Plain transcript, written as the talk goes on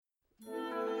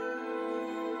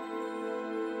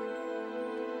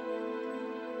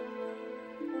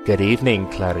Good evening,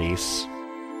 Clarice.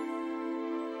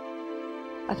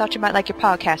 I thought you might like your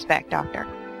podcast back, Doctor.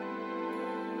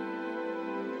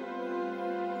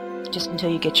 Just until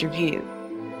you get your view.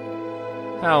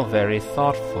 How very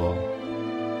thoughtful.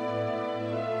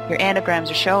 Your anagrams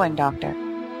are showing, Doctor.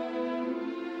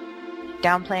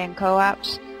 Downplaying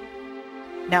co-ops.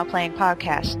 Now playing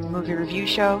podcasts. Movie review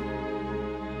show.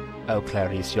 Oh,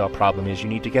 Clarice, your problem is you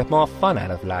need to get more fun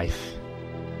out of life.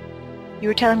 You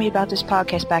were telling me about this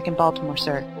podcast back in Baltimore,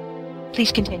 sir.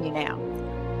 Please continue now.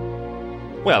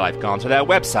 Well, I've gone to their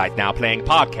website,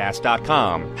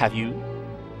 nowplayingpodcast.com. Have you?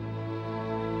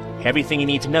 Everything you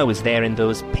need to know is there in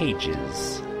those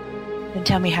pages. Then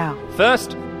tell me how.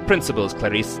 First, principles,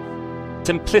 Clarice.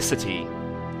 Simplicity.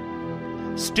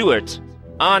 Stuart,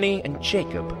 Arnie, and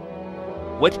Jacob.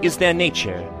 What is their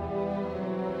nature?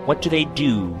 What do they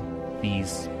do,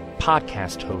 these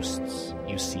podcast hosts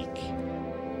you seek?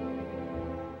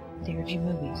 They review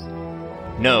movies.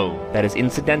 No, that is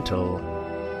incidental.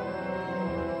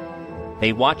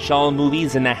 They watch all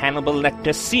movies in the Hannibal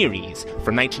Lecter series,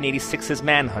 from 1986's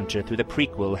Manhunter through the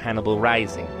prequel Hannibal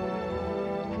Rising.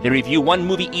 They review one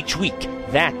movie each week.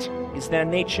 That is their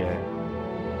nature.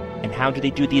 And how do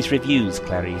they do these reviews,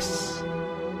 Clarice?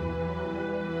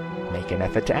 Make an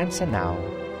effort to answer now.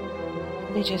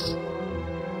 They just...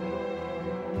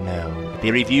 No.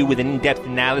 They review with in-depth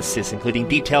analysis, including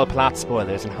detailed plot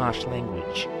spoilers and harsh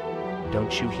language.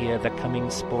 Don't you hear the coming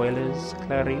spoilers,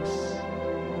 Clarice?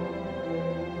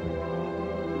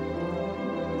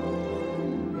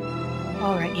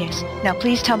 All right, yes. Now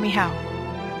please tell me how.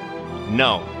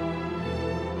 No.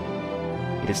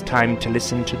 It is time to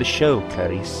listen to the show,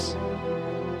 Clarice.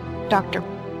 Doctor,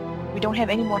 we don't have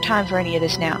any more time for any of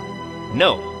this now.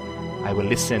 No. I will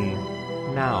listen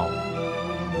now.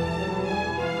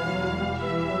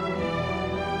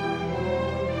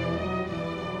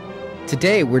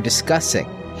 Today we're discussing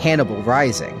Hannibal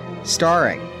Rising,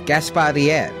 starring Gaspar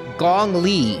Noé, Gong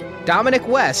Li, Dominic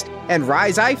West, and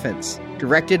Rhys Ifans,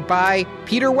 directed by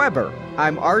Peter Weber.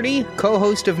 I'm Arnie,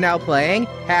 co-host of Now Playing.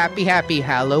 Happy, happy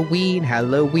Halloween,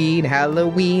 Halloween,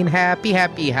 Halloween, happy,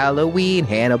 happy Halloween,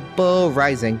 Hannibal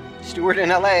Rising. Stuart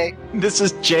in L.A. This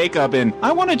is Jacob, and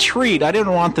I want a treat. I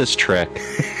didn't want this trick.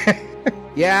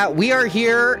 Yeah, we are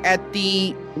here at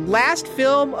the last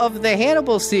film of the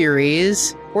Hannibal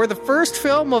series, or the first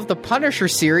film of the Punisher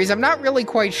series. I'm not really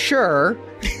quite sure.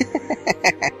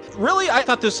 Really, I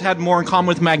thought this had more in common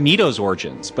with Magneto's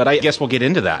origins, but I guess we'll get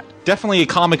into that. Definitely a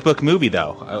comic book movie,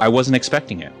 though. I wasn't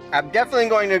expecting it. I'm definitely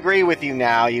going to agree with you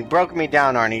now. You broke me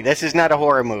down, Arnie. This is not a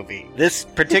horror movie. This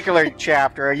particular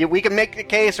chapter, we can make the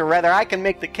case, or rather I can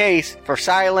make the case, for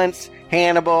Silence,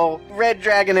 Hannibal, Red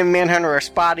Dragon, and Manhunter are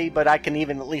spotty, but I can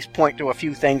even at least point to a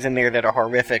few things in there that are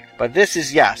horrific. But this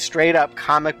is, straight up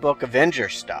comic book Avenger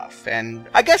stuff. And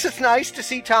I guess it's nice to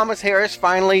see Thomas Harris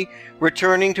finally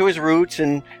returning to his roots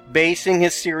and basing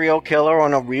his serial killer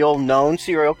on a real known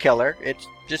serial killer. It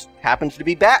just happens to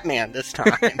be Batman this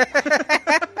time.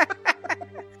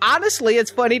 Honestly,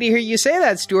 it's funny to hear you say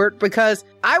that, Stuart, because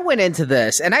I went into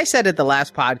this, and I said at the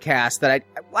last podcast that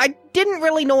I didn't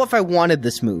really know if I wanted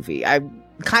this movie. I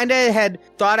kind of had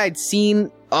thought I'd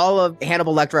seen all of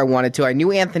Hannibal Lecter I wanted to. I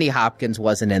knew Anthony Hopkins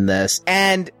wasn't in this,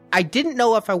 and I didn't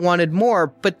know if I wanted more,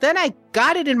 but then I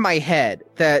got it in my head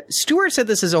that Stuart said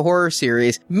this is a horror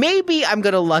series. Maybe I'm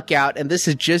going to luck out, and this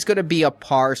is just going to be a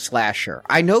par slasher.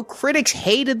 I know critics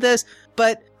hated this,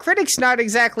 but critics not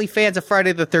exactly fans of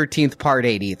Friday the 13th Part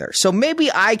 8 either. So maybe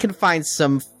I can find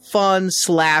some fun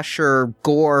slasher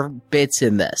gore bits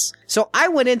in this. So I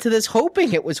went into this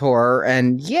hoping it was horror,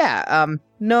 and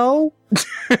no.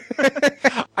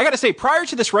 I gotta say, prior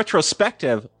to this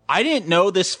retrospective, I didn't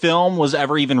know this film was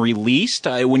ever even released.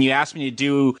 When you asked me to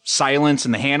do Silence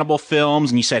and the Hannibal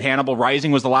films, and you said Hannibal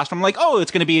Rising was the last one, I'm like, oh,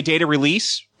 it's gonna be a data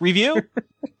release review?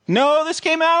 No, this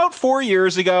came out 4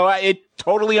 years ago. It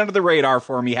totally under the radar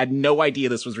for me. Had no idea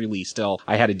this was released till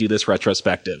I had to do this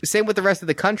retrospective. Same with the rest of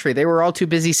the country. They were all too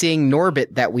busy seeing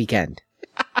Norbit that weekend.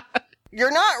 You're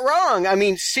not wrong. I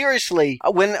mean, seriously,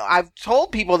 when I've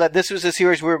told people that this was a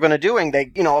series we were going to doing,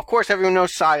 they, of course everyone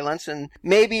knows Silence, and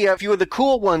maybe a few of the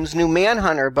cool ones knew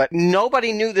Manhunter, but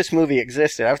nobody knew this movie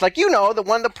existed. I was like, the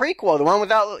prequel, the one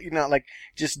without,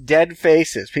 just dead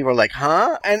faces. People are like,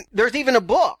 huh? And there's even a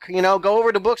book, go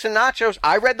over to Books and Nachos.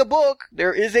 I read the book.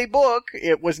 There is a book.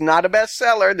 It was not a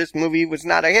bestseller. This movie was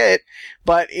not a hit,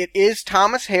 but it is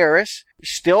Thomas Harris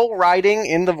still writing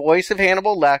in the voice of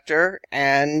Hannibal Lecter,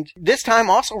 and this time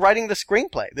also writing the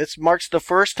screenplay. This marks the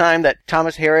first time that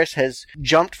Thomas Harris has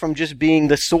jumped from just being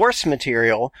the source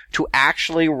material to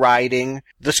actually writing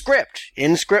the script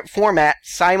in script format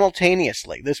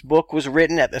simultaneously. This book was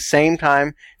written at the same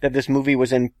time that this movie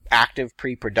was in active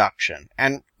pre-production.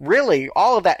 And really,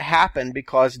 all of that happened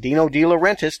because Dino De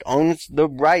Laurentiis owns the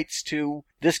rights to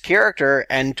this character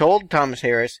and told Thomas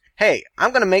Harris, hey, I'm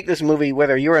going to make this movie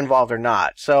whether you're involved or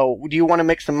not. So do you want to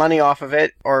make some money off of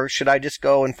it, or should I just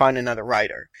go and find another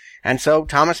writer? And so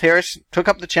Thomas Harris took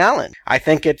up the challenge. I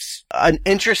think it's an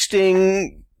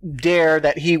interesting dare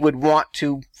that he would want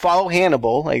to follow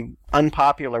Hannibal, a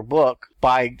unpopular book,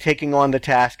 by taking on the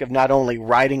task of not only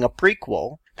writing a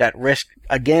prequel that risked,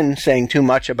 again, saying too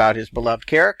much about his beloved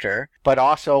character, but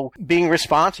also being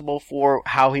responsible for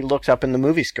how he looks up in the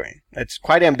movie screen. It's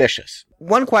quite ambitious.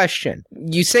 One question.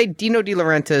 You say Dino De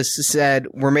Laurentiis said,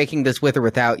 we're making this with or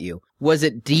without you. Was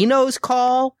it Dino's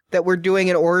call that we're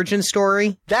doing an origin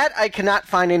story? That I cannot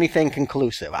find anything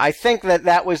conclusive. I think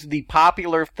that was the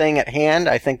popular thing at hand.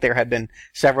 I think there had been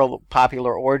several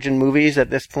popular origin movies at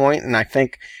this point, and I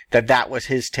think that was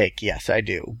his take. Yes, I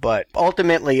do. But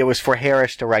ultimately, it was for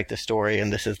Harris to write the story,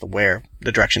 and this is the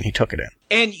direction he took it in.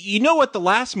 And you know what, the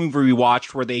last movie we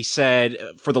watched where they said,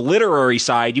 for the literary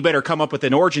side, you better come up with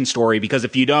an origin story, because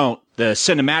if you don't, the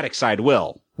cinematic side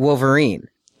will. Wolverine.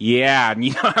 Yeah, and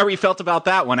you know how we felt about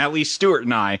that one, at least Stuart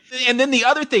and I. And then the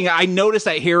other thing, I noticed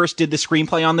that Harris did the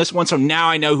screenplay on this one, so now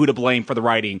I know who to blame for the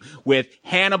writing. With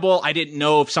Hannibal, I didn't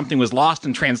know if something was lost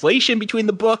in translation between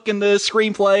the book and the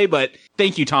screenplay, but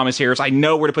thank you, Thomas Harris. I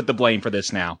know where to put the blame for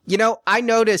this now. You know, I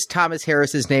noticed Thomas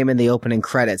Harris's name in the opening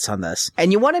credits on this.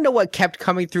 And you want to know what kept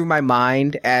coming through my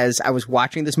mind as I was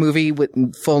watching this movie with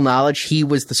full knowledge he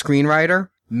was the screenwriter?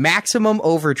 Maximum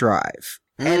Overdrive.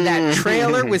 And that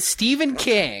trailer with Stephen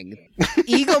King,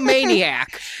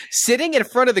 egomaniac, sitting in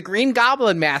front of the Green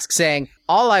Goblin mask saying,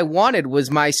 all I wanted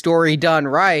was my story done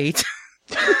right.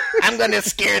 I'm going to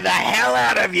scare the hell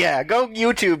out of you. Go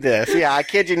YouTube this. Yeah, I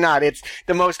kid you not. It's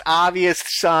the most obvious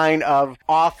sign of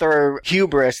author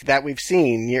hubris that we've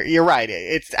seen. You're right.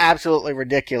 It's absolutely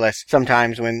ridiculous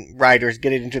sometimes when writers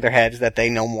get it into their heads that they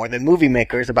know more than movie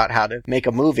makers about how to make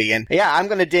a movie. And yeah, I'm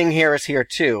going to ding Harris here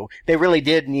too. They really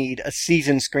did need a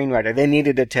seasoned screenwriter. They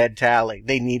needed a Ted Talley.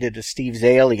 They needed a Steve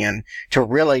Zaillian to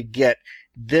really get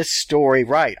this story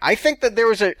right. I think that there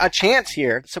was a chance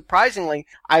here. Surprisingly,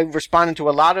 I responded to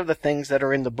a lot of the things that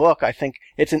are in the book. I think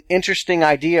it's an interesting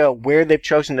idea where they've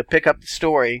chosen to pick up the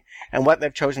story and what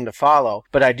they've chosen to follow.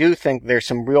 But I do think there's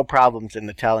some real problems in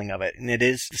the telling of it, and it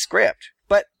is the script.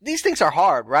 But these things are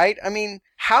hard, right? I mean,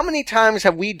 how many times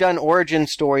have we done origin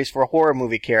stories for horror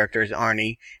movie characters,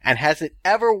 Arnie? And has it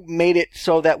ever made it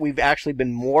so that we've actually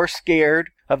been more scared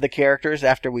of the characters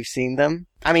after we've seen them?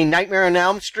 I mean, Nightmare on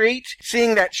Elm Street,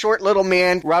 seeing that short little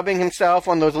man rubbing himself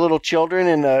on those little children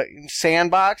in the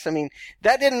sandbox, I mean,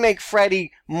 that didn't make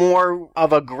Freddy more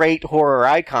of a great horror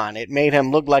icon. It made him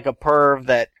look like a perv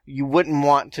that you wouldn't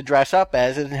want to dress up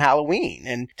as in Halloween.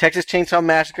 And Texas Chainsaw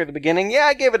Massacre at the beginning, yeah,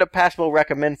 I gave it a passable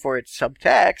recommend for its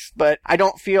subtext, but I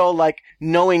don't feel like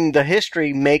knowing the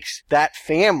history makes that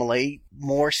family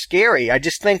more scary. I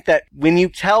just think that when you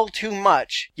tell too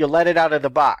much, you let it out of the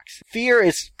box. Fear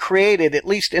is created, at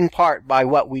least in part, by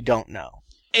what we don't know.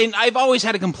 And I've always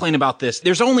had a complaint about this.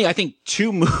 There's only, I think,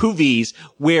 2 movies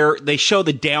where they show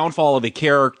the downfall of a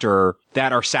character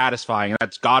that are satisfying.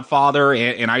 That's Godfather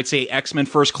and I'd say X-Men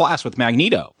First Class with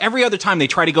Magneto. Every other time they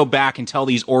try to go back and tell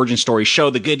these origin stories, show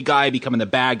the good guy becoming the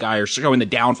bad guy or showing the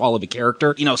downfall of a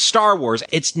character. You know, Star Wars,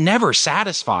 it's never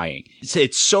satisfying.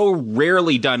 It's so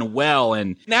rarely done well.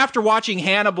 And after watching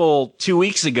Hannibal 2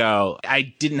 weeks ago,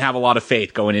 I didn't have a lot of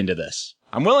faith going into this.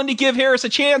 I'm willing to give Harris a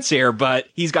chance here, but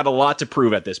he's got a lot to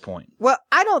prove at this point. Well,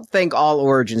 I don't think all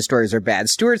origin stories are bad.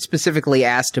 Stuart specifically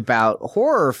asked about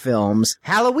horror films.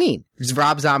 Halloween. It's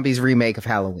Rob Zombie's remake of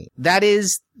Halloween. That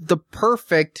is the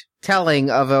perfect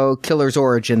telling of a killer's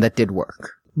origin that did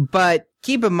work. But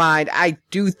keep in mind, I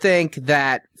do think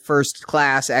that First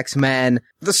Class, X-Men,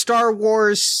 the Star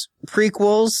Wars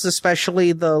prequels,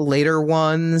 especially the later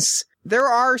ones, there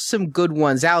are some good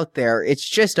ones out there. It's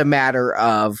just a matter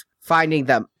of finding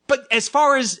them. But as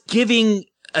far as giving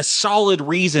a solid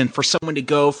reason for someone to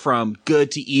go from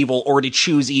good to evil or to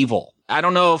choose evil, I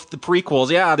don't know if the prequels,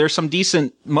 yeah, there's some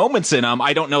decent moments in them.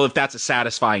 I don't know if that's a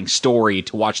satisfying story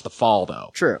to watch The Fall,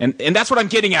 though. True. And that's what I'm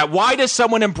getting at. Why does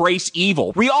someone embrace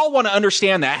evil? We all want to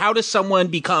understand that. How does someone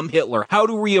become Hitler? How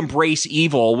do we embrace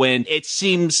evil when it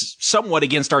seems somewhat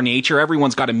against our nature?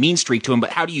 Everyone's got a mean streak to them, but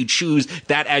how do you choose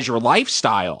that as your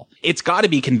lifestyle? It's got to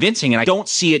be convincing, and I don't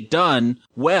see it done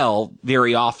well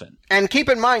very often. And keep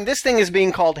in mind, this thing is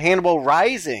being called Hannibal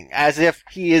Rising, as if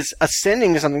he is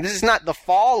ascending to something. This is not the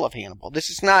fall of Hannibal. This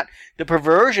is not the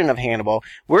perversion of Hannibal.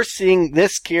 We're seeing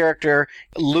this character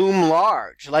loom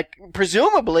large. Like,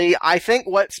 presumably, I think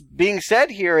what's being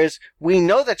said here is, we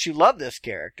know that you love this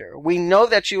character. We know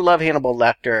that you love Hannibal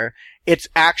Lecter. It's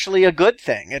actually a good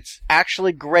thing. It's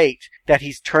actually great that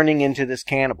he's turning into this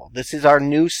cannibal. This is our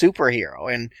new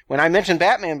superhero. And when I mentioned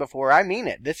Batman before, I mean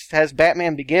it. This has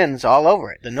Batman Begins all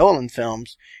over it. The Nolan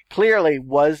films clearly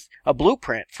was a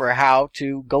blueprint for how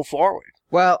to go forward.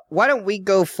 Well, why don't we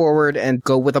go forward and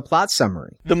go with a plot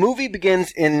summary? The movie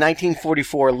begins in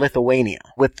 1944 Lithuania,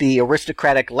 with the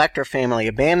aristocratic Lecter family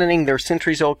abandoning their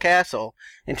centuries-old castle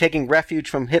and taking refuge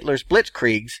from Hitler's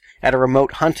blitzkriegs at a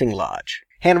remote hunting lodge.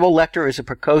 Hannibal Lecter is a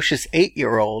precocious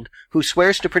 8-year-old who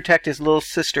swears to protect his little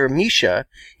sister Misha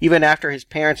even after his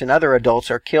parents and other adults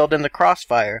are killed in the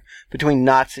crossfire between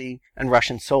Nazi and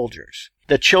Russian soldiers.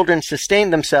 The children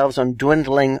sustain themselves on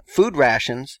dwindling food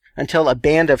rations until a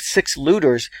band of 6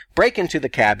 looters break into the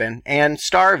cabin and,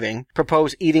 starving,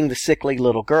 propose eating the sickly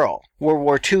little girl. World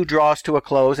War II draws to a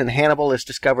close and Hannibal is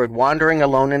discovered wandering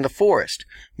alone in the forest,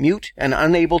 mute and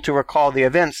unable to recall the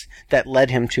events that led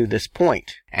him to this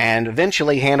point. And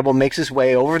eventually Hannibal makes his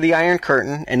way over the Iron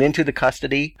Curtain and into the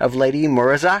custody of Lady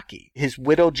Murasaki, his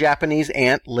widowed Japanese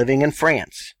aunt living in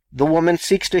France. The woman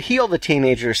seeks to heal the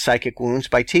teenager's psychic wounds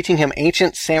by teaching him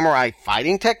ancient samurai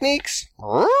fighting techniques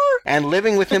and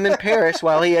living with him in Paris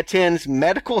while he attends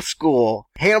medical school.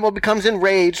 Hannibal becomes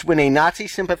enraged when a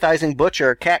Nazi-sympathizing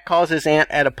butcher catcalls his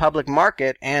aunt at a public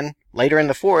market and, later in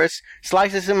the forest,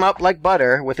 slices him up like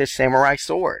butter with his samurai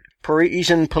sword.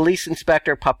 Parisian police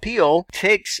inspector Papil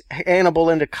takes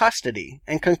Hannibal into custody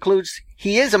and concludes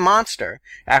he is a monster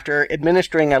after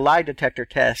administering a lie detector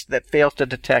test that fails to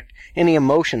detect any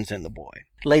emotions in the boy.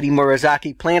 Lady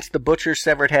Murasaki plants the butcher's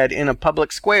severed head in a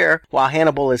public square while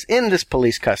Hannibal is in this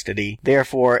police custody,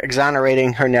 therefore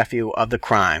exonerating her nephew of the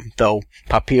crime, though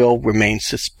Papil remains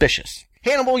suspicious.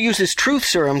 Hannibal uses truth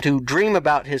serum to dream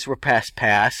about his repressed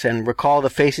past and recall the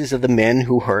faces of the men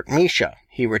who hurt Misha.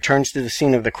 He returns to the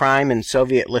scene of the crime in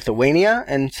Soviet Lithuania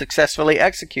and successfully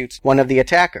executes one of the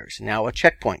attackers, now a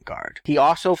checkpoint guard. He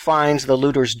also finds the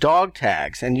looters' dog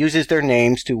tags and uses their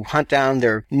names to hunt down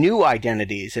their new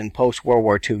identities in post-World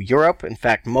War II Europe. In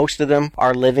fact, most of them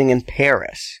are living in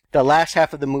Paris. The last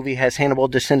half of the movie has Hannibal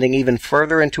descending even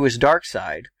further into his dark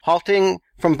side, halting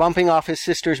from bumping off his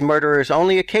sister's murderers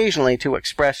only occasionally to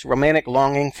express romantic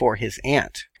longing for his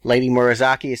aunt. Lady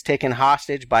Murasaki is taken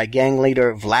hostage by gang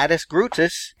leader Vladis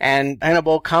Grutus, and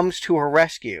Hannibal comes to her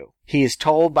rescue. He is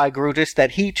told by Grutus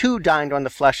that he too dined on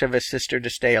the flesh of his sister to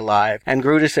stay alive, and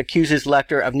Grutus accuses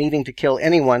Lecter of needing to kill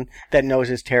anyone that knows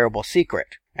his terrible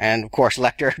secret. And, of course,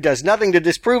 Lecter does nothing to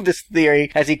disprove this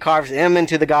theory as he carves him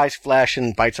into the guy's flesh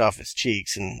and bites off his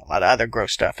cheeks and a lot of other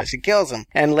gross stuff as he kills him.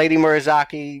 And Lady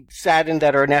Murasaki, saddened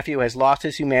that her nephew has lost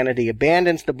his humanity,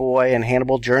 abandons the boy, and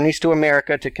Hannibal journeys to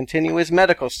America to continue his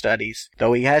medical studies,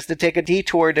 though he has to take a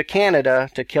detour to Canada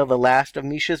to kill the last of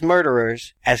Misha's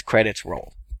murderers as credits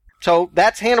roll. So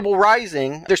that's Hannibal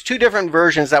Rising. There's 2 different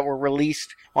versions that were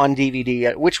released on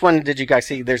DVD. Which one did you guys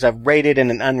see? There's a rated and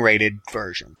an unrated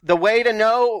version. The way to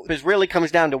know is really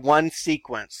comes down to one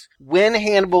sequence. When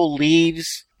Hannibal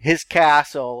leaves his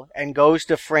castle and goes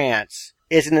to France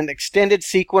is in an extended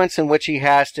sequence in which he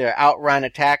has to outrun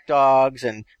attack dogs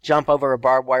and jump over a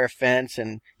barbed wire fence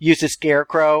and use a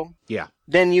scarecrow. Yeah.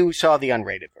 Then you saw the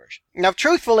unrated version. Now,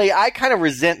 truthfully, I kind of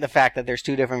resent the fact that there's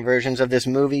 2 different versions of this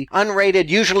movie. Unrated,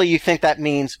 usually you think that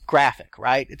means graphic,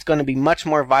 right? It's going to be much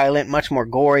more violent, much more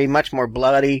gory, much more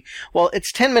bloody. Well,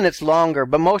 it's 10 minutes longer,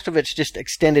 but most of it's just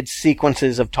extended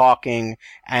sequences of talking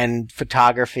and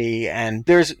photography, and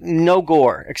there's no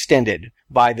gore extended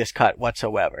by this cut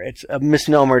whatsoever. It's a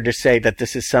misnomer to say that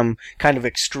this is some kind of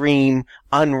extreme,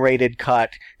 unrated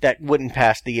cut that wouldn't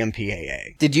pass the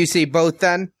MPAA. Did you see both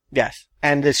then? Yes.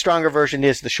 And the stronger version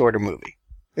is the shorter movie.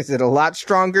 Is it a lot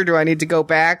stronger? Do I need to go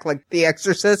back like The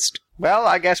Exorcist? Well,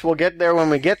 I guess we'll get there when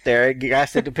we get there. I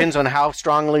guess it depends on how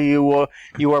strongly you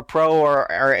are pro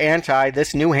or anti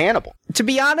this new Hannibal. To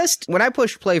be honest, when I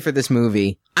pushed play for this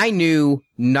movie, I knew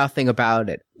nothing about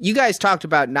it. You guys talked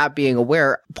about not being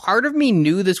aware. Part of me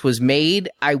knew this was made.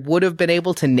 I would have been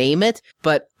able to name it,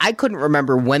 but I couldn't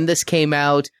remember when this came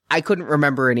out. I couldn't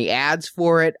remember any ads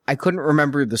for it. I couldn't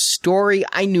remember the story.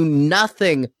 I knew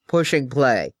nothing pushing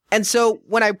play. And so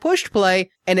when I pushed play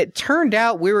and it turned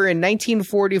out we were in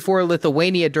 1944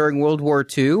 Lithuania during World War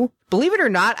II, believe it or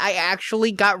not, I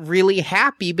actually got really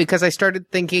happy because I started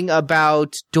thinking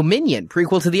about Dominion,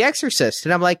 prequel to The Exorcist.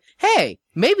 And I'm like, hey,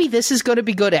 maybe this is going to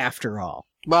be good after all.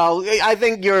 Well, I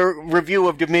think your review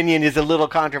of Dominion is a little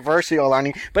controversial,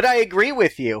 Arnie, but I agree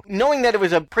with you. Knowing that it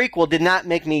was a prequel did not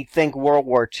make me think World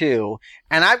War II.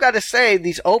 And I've got to say,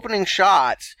 these opening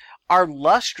shots are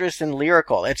lustrous and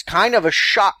lyrical. It's kind of a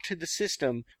shock to the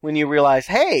system when you realize,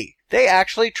 hey, they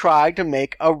actually tried to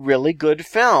make a really good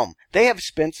film. They have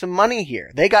spent some money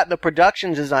here. They got the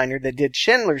production designer that did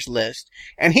Schindler's List,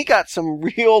 and he got some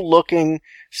real looking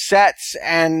sets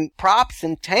and props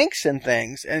and tanks and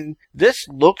things. And this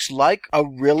looks like a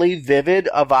really vivid,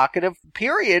 evocative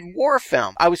period war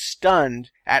film. I was stunned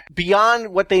at,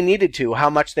 beyond what they needed to, how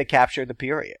much they captured the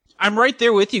period. I'm right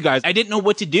there with you guys. I didn't know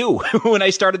what to do when I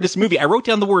started this movie. I wrote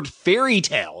down the word fairy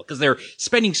tale because they're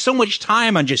spending so much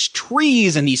time on just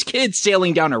trees and these kids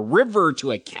sailing down a river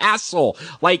to a castle.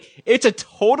 Like, it's a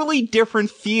totally different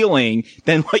feeling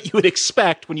than what you would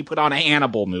expect when you put on a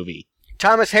Hannibal movie.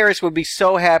 Thomas Harris would be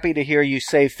so happy to hear you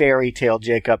say fairy tale,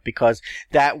 Jacob, because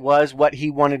that was what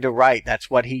he wanted to write. That's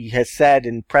what he has said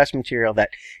in press material that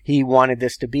he wanted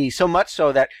this to be. So much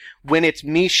so that when it's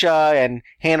Misha and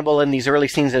Hannibal in these early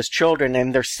scenes as children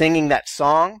and they're singing that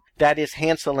song, that is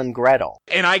Hansel and Gretel.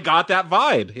 And I got that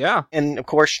vibe, yeah. And of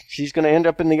course, she's going to end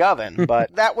up in the oven.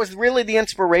 But that was really the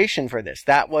inspiration for this.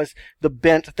 That was the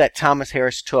bent that Thomas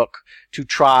Harris took to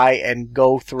try and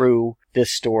go through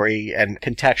this story and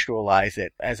contextualize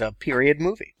it as a period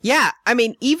movie. Yeah, I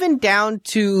mean, even down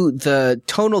to the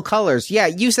tonal colors. Yeah,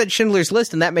 you said Schindler's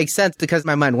List, and that makes sense because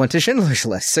my mind went to Schindler's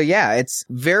List. So yeah, it's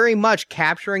very much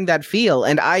capturing that feel.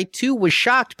 And I, too, was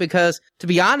shocked because, to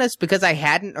be honest, because I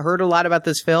hadn't heard a lot about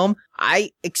this film,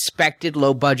 I expected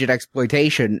low-budget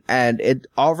exploitation, and it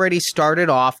already started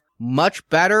off much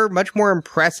better, much more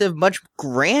impressive, much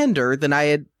grander than I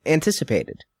had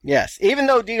anticipated. Yes, even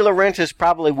though De Laurentiis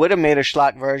probably would have made a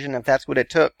schlock version if that's what it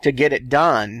took to get it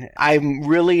done, I'm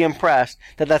really impressed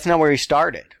that that's not where he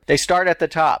started. They start at the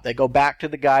top. They go back to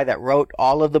the guy that wrote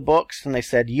all of the books and they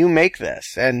said, you make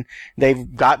this. And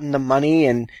they've gotten the money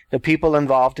and the people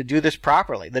involved to do this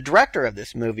properly. The director of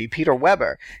this movie, Peter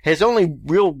Weber, his only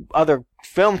real other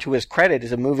film to his credit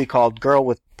is a movie called Girl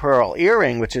with Pearl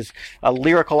Earring, which is a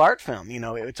lyrical art film. You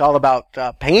know, it's all about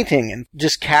painting and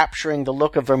just capturing the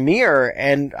look of Vermeer.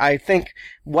 And I think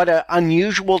what an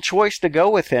unusual choice to go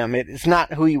with him. It's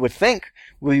not who you would think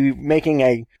we're making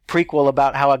a prequel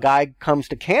about how a guy comes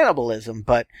to cannibalism,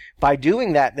 but by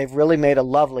doing that, they've really made a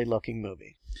lovely looking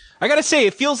movie. I gotta say,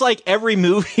 it feels like every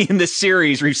movie in this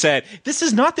series we've said, this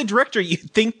is not the director you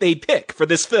think they'd pick for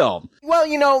this film. Well,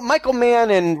 you know, Michael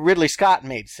Mann and Ridley Scott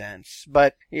made sense,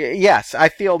 but yes, I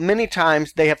feel many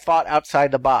times they have thought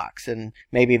outside the box, and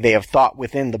maybe they have thought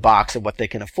within the box of what they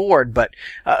can afford, but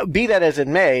be that as it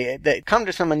may, they come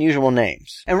to some unusual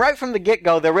names. And right from the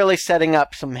get-go, they're really setting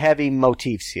up some heavy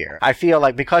motifs here. I feel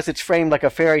like because it's framed like a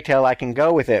fairy tale, I can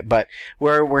go with it, but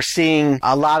we're seeing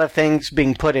a lot of things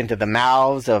being put into the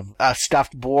mouths of a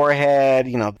stuffed boar head,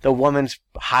 you know, the woman's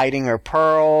hiding her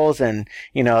pearls, and,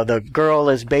 you know, the girl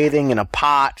is bathing in a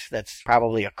pot that's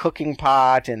probably a cooking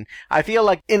pot, and I feel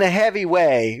like in a heavy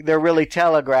way, they're really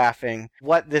telegraphing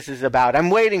what this is about. I'm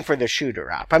waiting for the shooter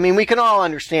up. I mean, we can all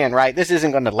understand, right? This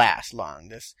isn't going to last long,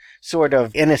 this sort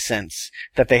of innocence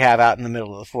that they have out in the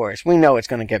middle of the forest. We know it's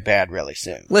going to get bad really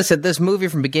soon. Listen, this movie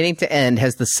from beginning to end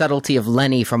has the subtlety of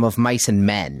Lenny from Of Mice and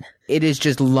Men. It is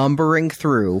just lumbering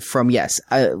through from,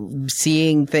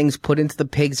 seeing things put into the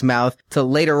pig's mouth to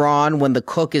later on when the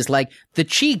cook is like, the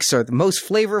cheeks are the most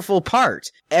flavorful part.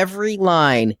 Every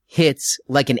line hits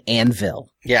like an anvil.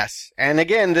 Yes. And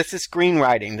again, this is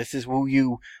screenwriting. This is who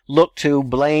you look to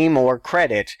blame or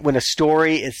credit when a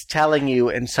story is telling you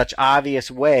in such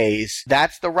obvious ways.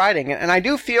 That's the writing. And I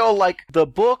do feel like the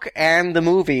book and the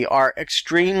movie are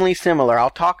extremely similar. I'll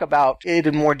talk about it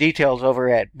in more details over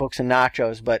at Books and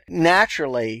Nachos, but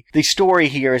naturally, the story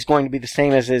here is going to be the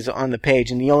same as is on the page,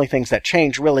 and the only things that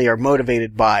change really are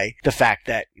motivated by the fact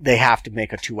that they have to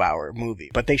make a 2-hour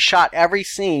movie. But they shot every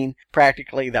scene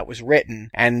practically that was written,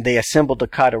 and they assembled a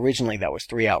cut originally that was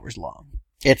 3 hours long.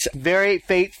 It's very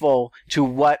faithful to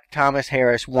what Thomas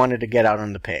Harris wanted to get out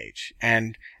on the page.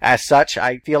 And as such,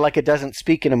 I feel like it doesn't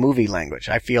speak in a movie language.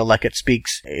 I feel like it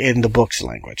speaks in the book's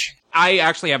language. I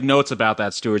actually have notes about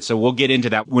that, Stuart, so we'll get into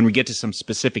that when we get to some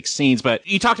specific scenes. But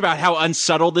you talked about how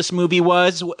unsubtle this movie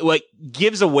was. What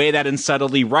gives away that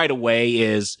unsubtlety right away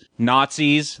is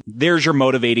Nazis. There's your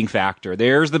motivating factor.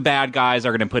 There's the bad guys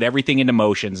are going to put everything into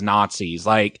motions, Nazis.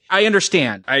 Like, I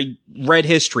understand. I read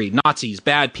history. Nazis,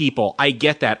 bad people. I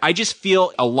get that. I just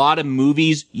feel a lot of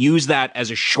movies use that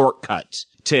as a shortcut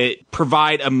to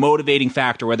provide a motivating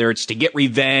factor, whether it's to get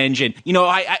revenge. And, you know,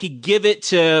 I could give it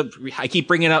to, I keep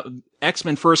bringing up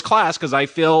X-Men First Class because I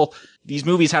feel these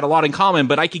movies had a lot in common,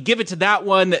 but I could give it to that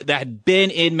one that had been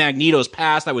in Magneto's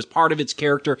past, that was part of its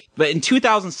character. But in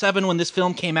 2007, when this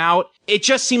film came out, it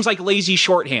just seems like lazy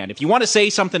shorthand. If you want to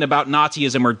say something about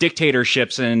Nazism or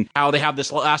dictatorships and how they have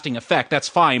this lasting effect, that's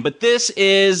fine. But this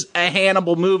is a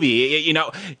Hannibal movie. You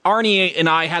know, Arnie and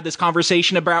I had this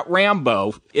conversation about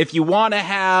Rambo. If you want to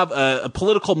have a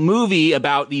political movie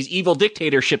about these evil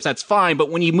dictatorships, that's fine. But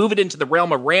when you move it into the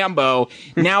realm of Rambo,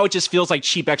 now it just feels like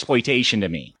cheap exploitation to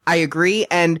me. I agree.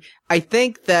 And I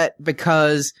think that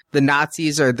because the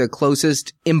Nazis are the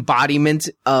closest embodiment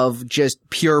of just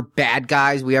pure bad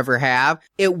guys we ever have,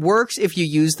 it works if you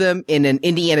use them in an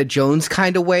Indiana Jones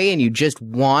kind of way and you just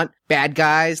want bad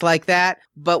guys like that.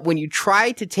 But when you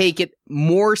try to take it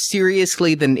more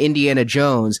seriously than Indiana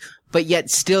Jones, but yet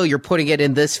still you're putting it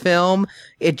in this film,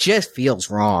 it just feels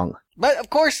wrong. But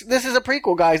of course, this is a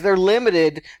prequel, guys. They're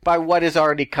limited by what has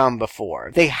already come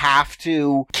before. They have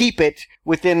to keep it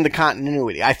within the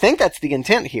continuity. I think that's the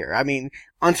intent here. I mean,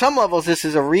 on some levels, this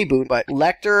is a reboot, but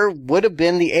Lecter would have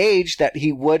been the age that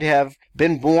he would have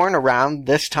been born around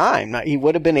this time. He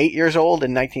would have been 8 years old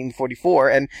in 1944,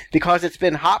 and because it's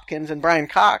been Hopkins and Brian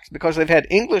Cox, because they've had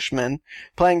Englishmen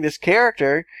playing this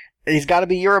character, he's got to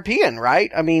be European,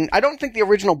 right? I mean, I don't think the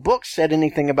original book said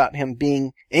anything about him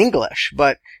being English,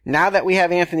 but now that we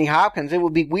have Anthony Hopkins, it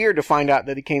would be weird to find out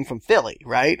that he came from Philly,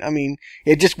 right? I mean,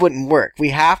 it just wouldn't work. We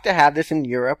have to have this in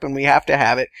Europe, and we have to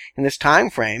have it in this time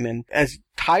frame, and as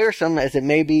tiresome as it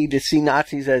may be to see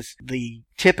Nazis as the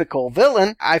typical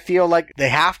villain, I feel like they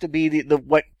have to be the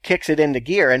what kicks it into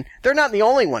gear, and they're not the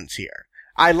only ones here.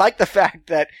 I like the fact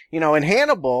that, you know, in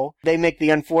Hannibal, they make the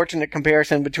unfortunate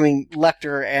comparison between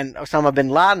Lecter and Osama bin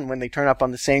Laden when they turn up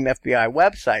on the same FBI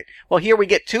website. Well, here we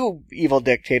get two evil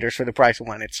dictators for the price of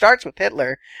one. It starts with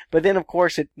Hitler, but then, of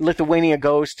course, Lithuania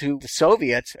goes to the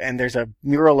Soviets, and there's a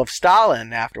mural of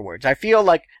Stalin afterwards. I feel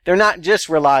like they're not just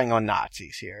relying on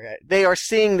Nazis here. They are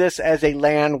seeing this as a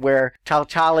land where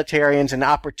totalitarians and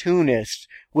opportunists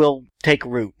will take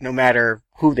root, no matter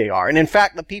who they are. And in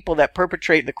fact, the people that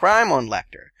perpetrate the crime on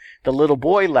Lecter, the little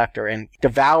boy Lecter, and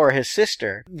devour his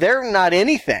sister, they're not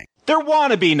anything. They're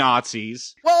wannabe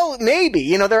Nazis. Well, maybe.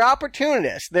 You know, they're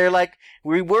opportunists. They're like,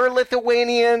 we were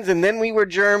Lithuanians, and then we were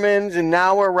Germans, and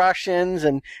now we're Russians,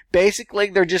 and basically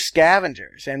they're just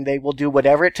scavengers, and they will do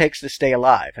whatever it takes to stay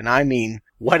alive. And I mean,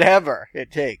 whatever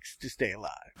it takes to stay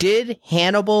alive. Did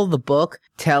Hannibal, the book,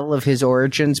 tell of his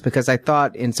origins? Because I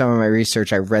thought in some of my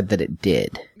research I read that it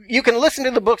did. You can listen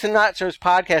to the Books and Nachos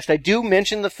podcast. I do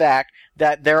mention the fact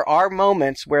that there are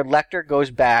moments where Lecter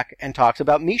goes back and talks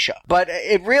about Misha. But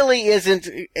it really isn't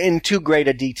in too great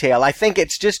a detail. I think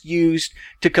it's just used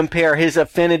to compare his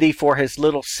affinity for his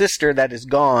little sister that is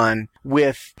gone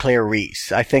with Claire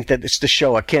Reese. I think that it's to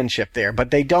show a kinship there,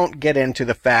 but they don't get into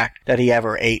the fact that he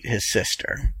ever ate his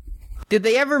sister. Did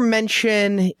they ever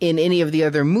mention in any of the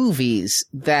other movies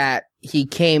that he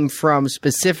came from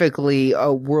specifically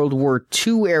a World War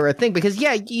II era thing? Because,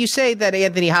 yeah, you say that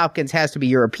Anthony Hopkins has to be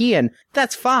European.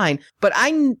 That's fine. But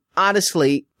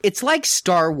honestly, it's like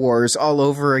Star Wars all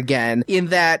over again in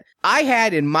that I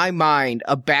had in my mind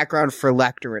a background for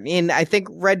Lecter. And in, I think,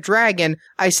 Red Dragon,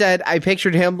 I said I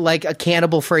pictured him like a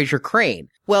cannibal Fraser Crane.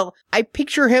 Well, I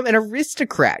picture him an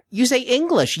aristocrat. You say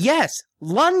English. Yes.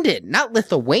 London, not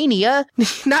Lithuania,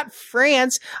 not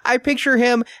France. I picture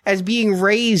him as being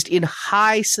raised in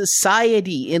high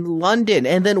society in London.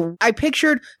 And then I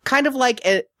pictured kind of like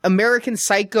an American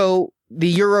Psycho,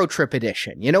 the Eurotrip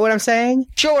edition. You know what I'm saying?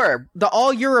 Sure. The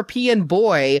all-European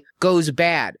boy goes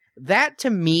bad. That, to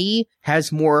me,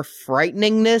 has more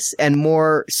frighteningness and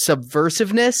more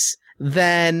subversiveness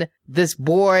than this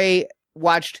boy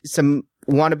watched some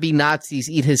wannabe Nazis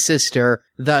eat his sister,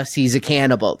 thus he's a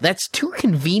cannibal. That's too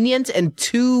convenient and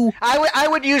too... I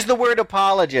would use the word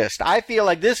apologist. I feel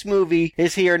like this movie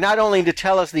is here not only to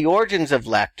tell us the origins of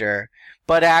Lecter,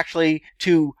 but actually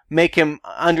to make him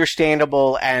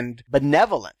understandable and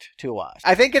benevolent to us.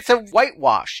 I think it's a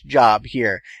whitewash job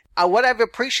here. What I've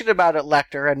appreciated about it,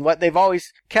 Lecter, and what they've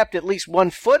always kept at least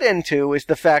one foot into, is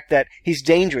the fact that he's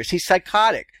dangerous. He's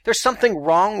psychotic. There's something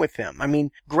wrong with him. I mean,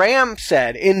 Graham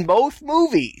said in both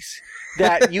movies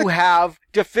that you have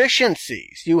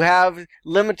deficiencies, you have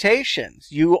limitations,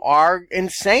 you are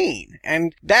insane,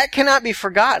 and that cannot be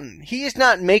forgotten. He is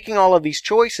not making all of these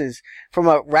choices from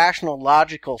a rational,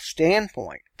 logical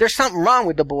standpoint. There's something wrong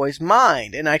with the boy's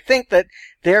mind, and I think that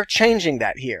they're changing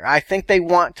that here. I think they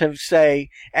want to say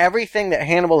everything that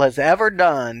Hannibal has ever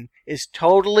done is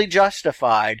totally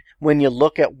justified when you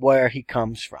look at where he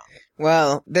comes from.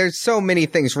 Well, there's so many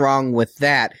things wrong with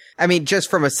that. I mean, just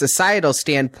from a societal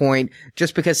standpoint,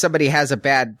 just because somebody has a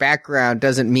bad background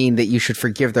doesn't mean that you should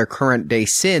forgive their current day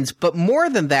sins. But more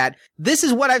than that, this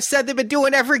is what I've said they've been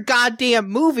doing every goddamn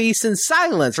movie since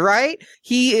Silence, right?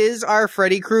 He is our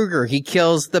Freddy Krueger. He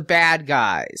kills the bad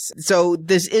guys. So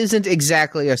this isn't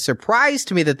exactly a surprise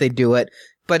to me that they do it,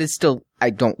 but it's still, I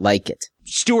don't like it.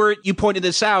 Stuart, you pointed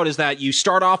this out, is that you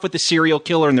start off with the serial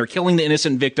killer and they're killing the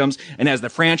innocent victims. And as the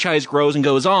franchise grows and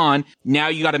goes on, now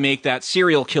you got to make that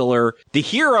serial killer the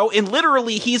hero. And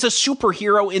literally, he's a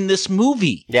superhero in this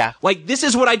movie. Yeah. Like, this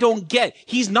is what I don't get.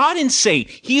 He's not insane.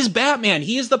 He's Batman.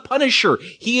 He is the Punisher.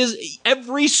 He is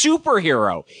every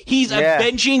superhero. He's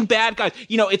avenging bad guys.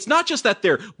 You know, it's not just that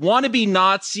they're wannabe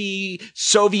Nazi,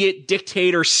 Soviet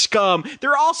dictator scum.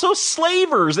 They're also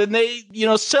slavers and they, you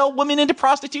know, sell women into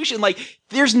prostitution. Like,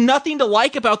 there's nothing to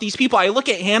like about these people. I look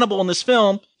at Hannibal in this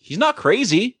film. He's not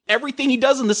crazy. Everything he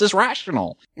does in this is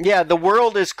rational. Yeah, the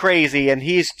world is crazy, and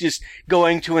he's just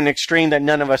going to an extreme that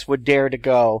none of us would dare to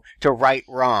go to right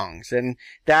wrongs. And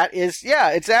that is, yeah,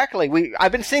 exactly.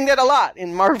 I've been seeing that a lot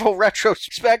in Marvel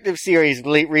retrospective series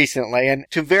recently, and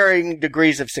to varying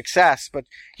degrees of success. But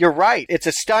you're right. It's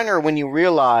a stunner when you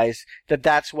realize that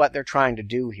that's what they're trying to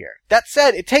do here. That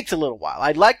said, it takes a little while.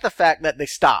 I like the fact that they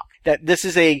stop. That this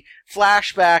is a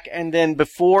flashback, and then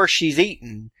before she's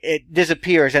eaten, it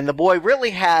disappears, and the boy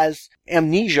really has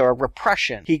amnesia or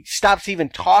repression. He stops even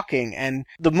talking, and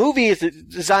the movie is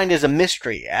designed as a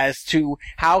mystery as to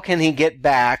how can he get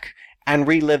back and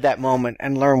relive that moment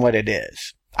and learn what it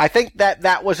is. I think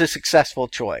that was a successful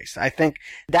choice. I think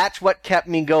that's what kept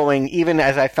me going, even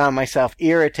as I found myself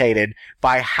irritated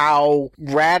by how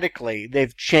radically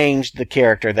they've changed the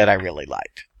character that I really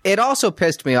liked. It also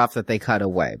pissed me off that they cut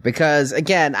away because,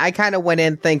 again, I kind of went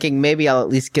in thinking maybe I'll at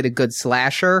least get a good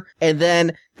slasher, and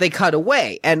then they cut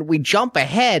away, and we jump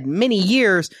ahead many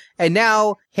years, and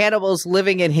now Hannibal's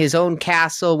living in his own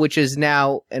castle, which is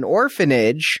now an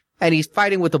orphanage, and he's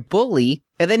fighting with a bully,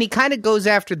 and then he kind of goes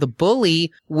after the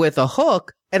bully with a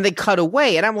hook, and they cut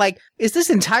away, and I'm like, is this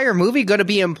entire movie going to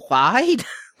be implied?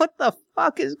 What the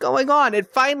fuck is going on?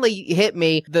 It finally hit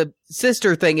me. The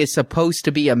sister thing is supposed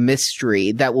to be a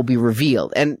mystery that will be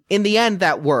revealed. And in the end,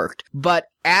 that worked. But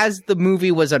as the movie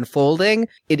was unfolding,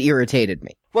 it irritated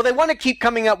me. Well, they want to keep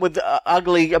coming up with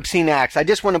ugly, obscene acts. I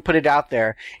just want to put it out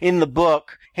there. In the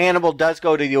book, Hannibal does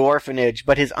go to the orphanage,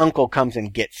 but his uncle comes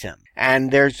and gets him.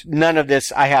 And there's none of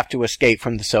this, I have to escape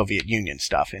from the Soviet Union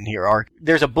stuff in here. Or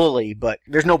there's a bully, but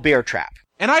there's no bear trap.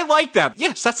 And I like that.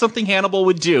 Yes, that's something Hannibal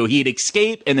would do. He'd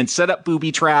escape and then set up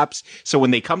booby traps so when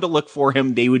they come to look for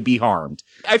him, they would be harmed.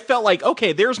 I felt like,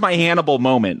 okay, there's my Hannibal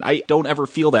moment. I don't ever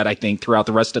feel that, I think, throughout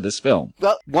the rest of this film.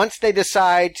 Well, once they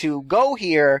decide to go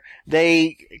here,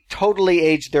 they totally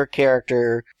age their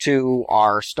character to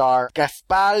our star,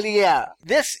 Gaspalia.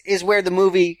 This is where the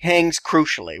movie hangs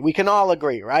crucially. We can all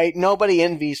agree, right? Nobody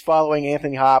envies following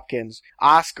Anthony Hopkins,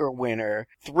 Oscar winner,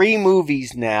 3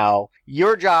 movies now.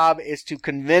 Your job is to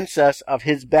convince us of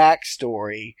his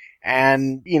backstory.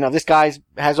 And, you know, this guy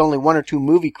has only 1 or 2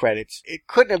 movie credits. It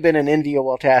couldn't have been an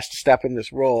enviable task to step in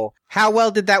this role. How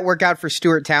well did that work out for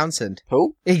Stuart Townsend?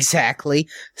 Who? Exactly.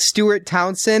 Stuart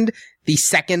Townsend, the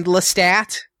second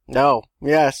Lestat. No.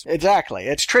 Yes, exactly.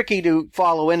 It's tricky to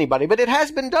follow anybody, but it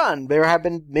has been done. There have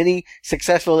been many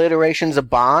successful iterations of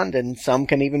Bond, and some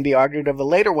can even be argued of the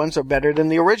later ones are better than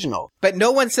the original. But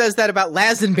no one says that about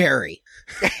Lazenby.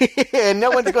 And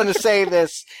no one's going to say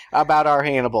this about our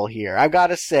Hannibal here. I've got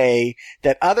to say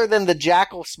that other than the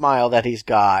jackal smile that he's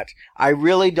got, I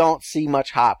really don't see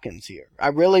much Hopkins here.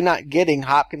 I'm really not getting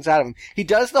Hopkins out of him. He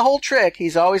does the whole trick.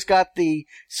 He's always got the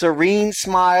serene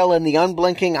smile and the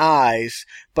unblinking eyes,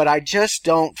 but I just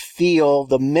don't feel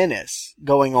the menace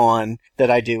going on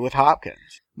that I do with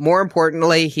Hopkins. More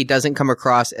importantly, he doesn't come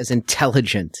across as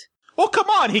intelligent. Well, come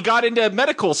on. He got into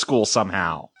medical school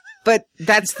somehow. But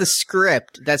that's the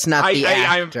script. That's not the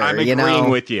actor. I'm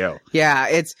agreeing with you. Yeah,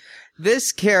 it's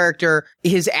this character,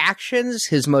 his actions,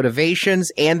 his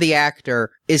motivations, and the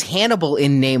actor is Hannibal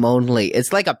in name only.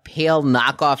 It's like a pale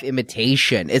knockoff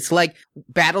imitation. It's like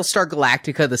Battlestar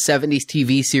Galactica, the 70s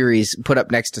TV series, put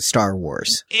up next to Star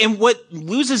Wars. And what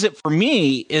loses it for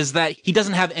me is that he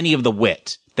doesn't have any of the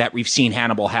wit that we've seen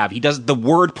Hannibal have. He does the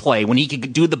wordplay when he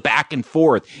can do the back and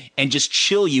forth and just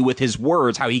chill you with his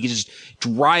words, how he can just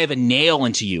drive a nail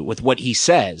into you with what he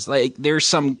says. Like, there's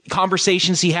some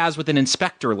conversations he has with an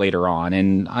inspector later on,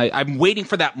 and I'm waiting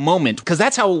for that moment, because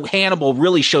that's how Hannibal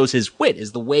really shows his wit,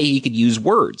 is the way he could use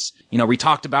words. You know, we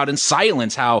talked about in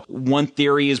Silence how one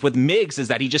theory is with Miggs is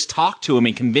that he just talked to him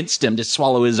and convinced him to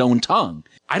swallow his own tongue.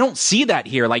 I don't see that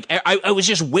here. Like, I was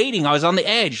just waiting. I was on the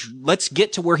edge. Let's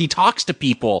get to where he talks to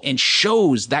people and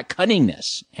shows that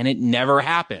cunningness. And it never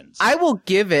happens. I will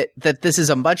give it that this is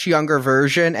a much younger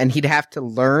version and he'd have to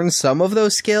learn some of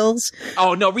those skills.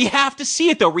 Oh, no, we have to see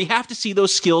it, though. We have to see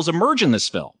those skills emerge in this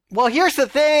film. Well, here's the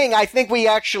thing. I think we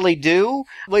actually do.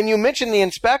 When you mention the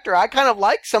inspector, I kind of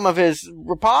like some of his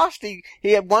riposte.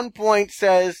 He at one point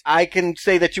says, I can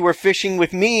say that you were fishing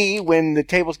with me when the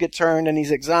tables get turned and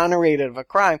he's exonerated of a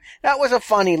crime. That was a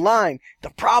funny line.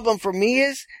 The problem for me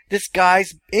is this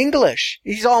guy's English.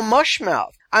 He's all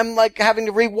mushmouth. I'm like having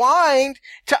to rewind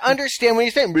to understand what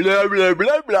he's saying. Blah, blah,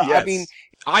 blah, blah. Yes. I mean,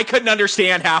 I couldn't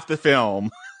understand half the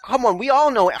film. Come on, we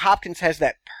all know Hopkins has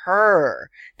that purr.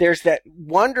 There's that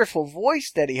wonderful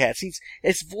voice that he has.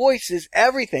 His voice is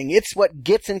everything. It's what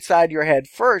gets inside your head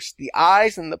first, the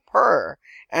eyes and the purr.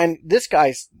 And this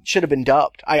guy should have been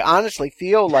dubbed. I honestly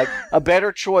feel like a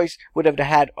better choice would have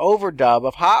had overdub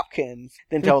of Hopkins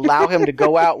than to allow him to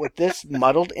go out with this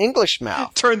muddled English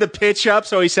mouth. Turn the pitch up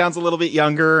so he sounds a little bit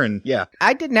younger, and yeah.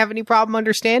 I didn't have any problem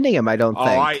understanding him, I don't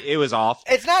think. It was off.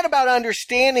 It's not about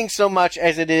understanding so much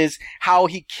as it is how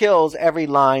he kills every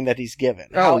line that he's given.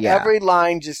 How every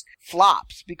line just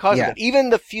flops because of it.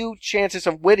 Even the few chances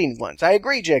of witty ones. I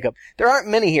agree, Jacob. There aren't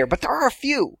many here, but there are a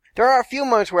few. There are a few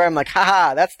moments where I'm like,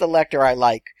 haha, that's the Lecter I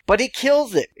like. But he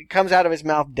kills it. It comes out of his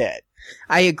mouth dead.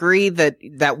 I agree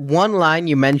that one line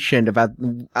you mentioned about,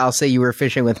 I'll say you were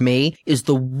fishing with me, is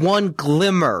the one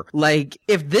glimmer. Like,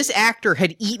 if this actor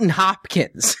had eaten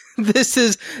Hopkins, this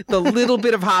is the little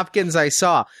bit of Hopkins I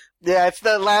saw. Yeah, it's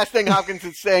the last thing Hopkins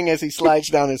is saying as he slides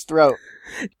down his throat.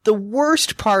 The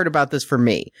worst part about this for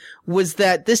me was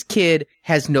that this kid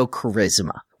has no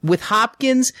charisma. With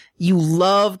Hopkins, you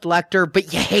loved Lecter,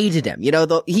 but you hated him. You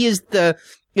know, he is the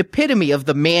epitome of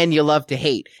the man you love to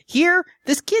hate. Here,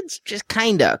 this kid's just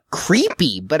kinda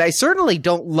creepy, but I certainly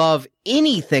don't love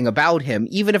anything about him,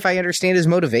 even if I understand his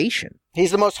motivation.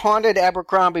 He's the most haunted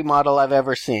Abercrombie model I've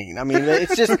ever seen. I mean,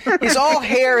 it's just, he's all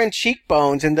hair and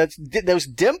cheekbones and those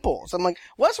dimples. I'm like,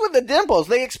 what's with the dimples?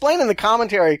 They explain in the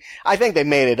commentary, I think they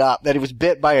made it up, that he was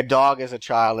bit by a dog as a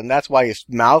child and that's why his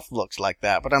mouth looks like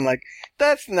that. But I'm like,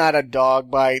 that's not a dog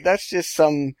bite. That's just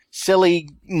some silly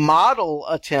model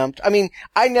attempt. I mean,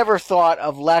 I never thought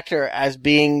of Lecter as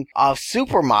being a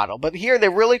supermodel, but here they're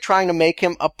really trying to make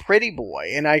him a pretty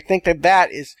boy. And I think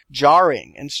that is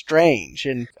jarring and strange.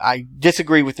 And I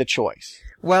disagree with the choice.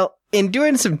 Well, in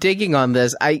doing some digging on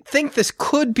this, I think this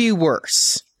could be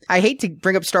worse. I hate to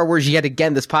bring up Star Wars yet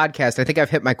again this podcast. I think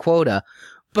I've hit my quota.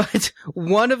 But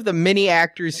one of the many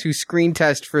actors who screen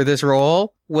test for this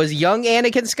role was young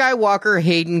Anakin Skywalker,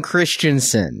 Hayden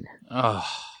Christensen. Oh.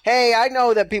 Hey, I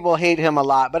know that people hate him a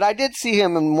lot, but I did see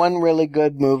him in one really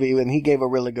good movie and he gave a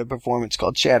really good performance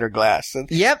called Shatterglass.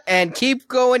 Yep, and keep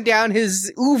going down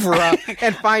his oeuvre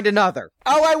and find another.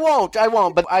 Oh, I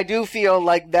won't, but I do feel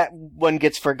like that one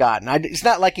gets forgotten. It's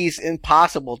not like he's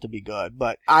impossible to be good,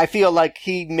 but I feel like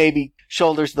he maybe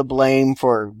shoulders the blame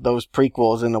for those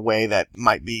prequels in a way that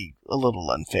might be a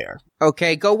little unfair.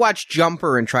 Okay, go watch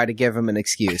Jumper and try to give him an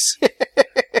excuse.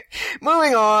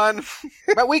 Moving on.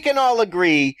 But we can all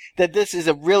agree that this is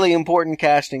a really important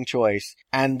casting choice,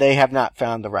 and they have not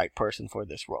found the right person for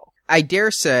this role. I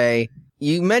dare say,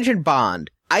 you mentioned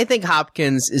Bond. I think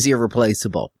Hopkins is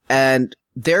irreplaceable. And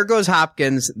there goes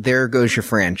Hopkins, there goes your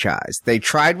franchise. They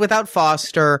tried without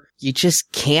Foster. You just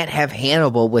can't have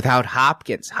Hannibal without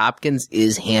Hopkins. Hopkins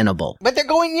is Hannibal. But they're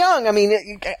going young. I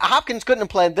mean, Hopkins couldn't have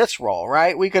played this role,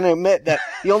 right? We can admit that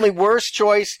the only worse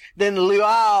choice than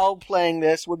Luau playing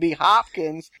this would be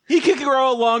Hopkins. He could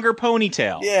grow a longer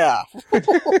ponytail. Yeah.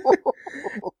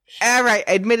 All right,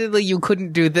 admittedly, you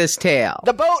couldn't do this tale.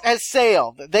 The boat has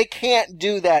sailed. They can't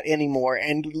do that anymore,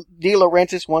 and De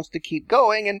Laurentiis wants to keep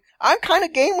going, and I'm kind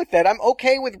of game with that. I'm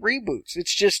okay with reboots.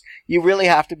 It's just, you really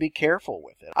have to be careful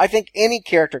with it. I think any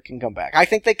character can come back. I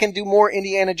think they can do more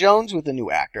Indiana Jones with a new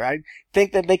actor. I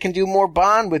think that they can do more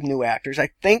Bond with new actors. I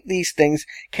think these things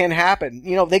can happen.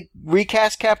 You know, they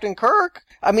recast Captain Kirk.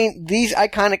 I mean, these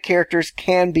iconic characters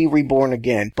can be reborn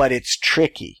again, but it's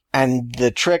tricky, and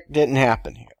the trick didn't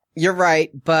happen here. You're right,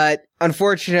 but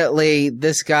unfortunately,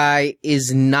 this guy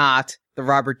is not the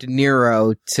Robert De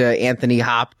Niro to Anthony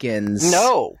Hopkins.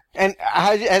 No. And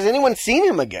has anyone seen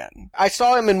him again? I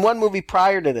saw him in one movie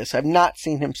prior to this. I've not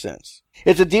seen him since.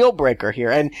 It's a deal breaker here.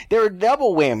 And they're a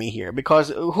double whammy here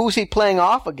because who's he playing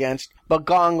off against but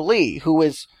Gong Li, who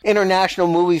is international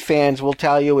movie fans will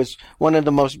tell you is one of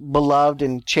the most beloved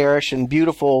and cherished and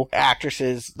beautiful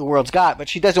actresses the world's got. But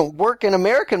she doesn't work in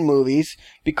American movies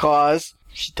because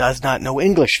she does not know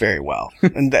English very well.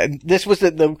 And this was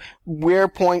the rare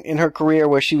point in her career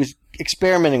where she was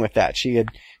experimenting with that. She had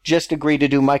just agreed to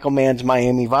do Michael Mann's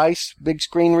Miami Vice big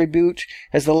screen reboot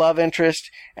as the love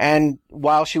interest. And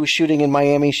while she was shooting in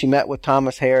Miami, she met with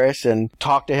Thomas Harris and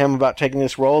talked to him about taking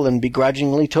this role and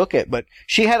begrudgingly took it. But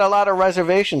she had a lot of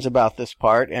reservations about this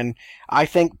part. And I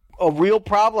think a real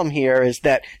problem here is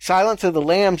that Silence of the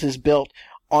Lambs is built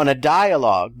on a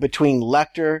dialogue between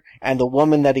Lecter and the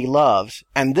woman that he loves.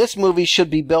 And this movie should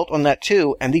be built on that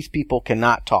too. And these people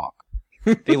cannot talk.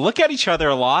 They look at each other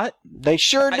a lot. They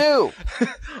sure do.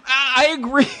 I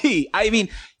agree. I mean,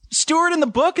 Stuart, in the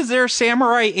book, is there a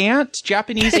samurai ant,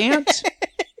 Japanese ant?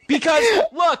 Because,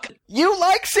 look. You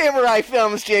like samurai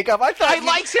films, Jacob. I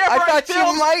like samurai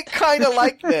films. You might kind of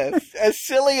like this, as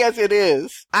silly as it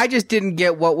is. I just didn't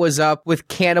get what was up with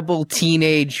cannibal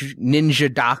teenage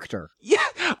ninja doctor. Yeah,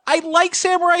 I like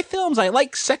samurai films. I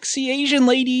like sexy Asian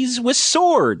ladies with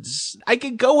swords. I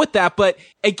could go with that. But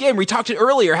again, we talked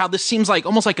earlier how this seems like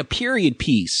almost like a period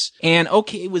piece. And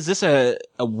okay, was this a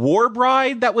war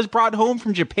bride that was brought home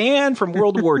from Japan from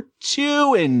World War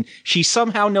II and she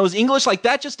somehow knows English? Like,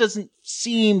 that just doesn't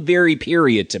seem very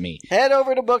period to me. Head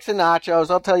over to Books and Nachos.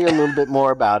 I'll tell you a little bit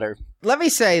more about her. Let me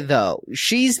say, though,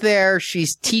 she's there.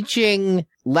 She's teaching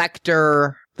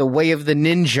Lecter the way of the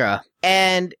ninja.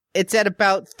 And it's at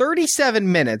about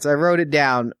 37 minutes, I wrote it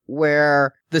down,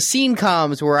 where the scene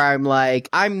comes where I'm like,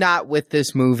 I'm not with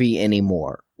this movie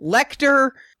anymore.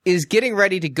 Lecter is getting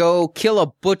ready to go kill a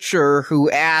butcher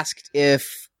who asked if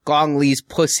Gong Li's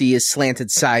pussy is slanted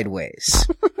sideways.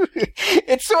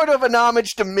 It's sort of an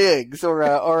homage to Miggs, or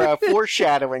a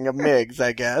foreshadowing of Miggs,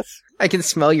 I guess. I can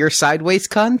smell your sideways,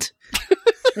 cunt.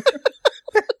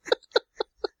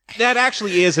 That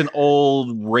actually is an old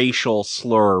racial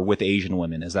slur with Asian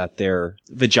women, is that their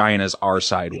vaginas are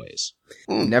sideways.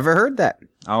 Never heard that.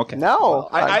 Okay. No. Well,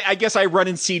 I guess I run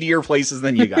in seedier places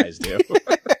than you guys do.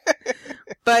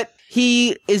 But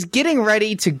he is getting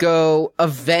ready to go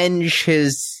avenge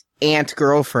his aunt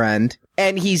girlfriend,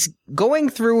 and he's going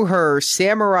through her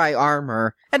samurai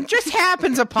armor and just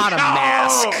happens upon a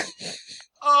mask.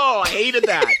 Oh, I hated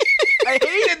that. I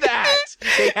hated that.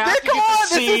 They have to Come get on,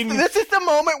 the scene. this is the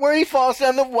moment where he falls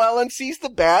down the well and sees the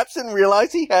bats and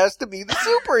realizes he has to be the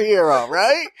superhero,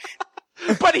 right?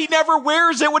 But he never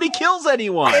wears it when he kills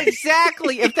anyone.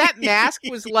 Exactly. If that mask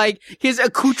was like his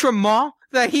accoutrement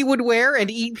that he would wear and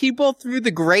eat people through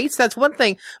the grates, that's one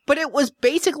thing. But it was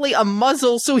basically a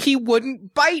muzzle so he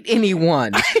wouldn't bite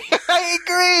anyone. I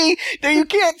agree. You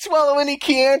can't swallow any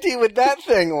Chianti with that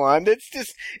thing on. It's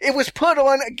just, it was put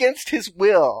on against his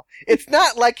will. It's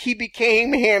not like he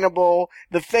became Hannibal,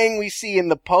 the thing we see in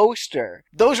the poster.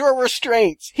 Those were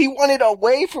restraints. He wanted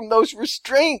away from those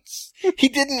restraints. He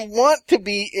didn't want to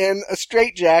be in a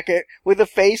straitjacket with a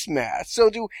face mask. So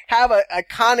to have an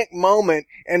iconic moment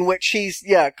in which he's,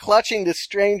 clutching this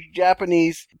strange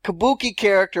Japanese kabuki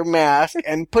character mask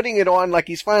and putting it on like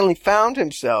he's finally found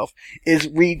himself is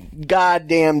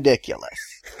goddamn ridiculous.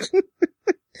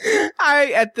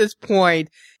 I, at this point,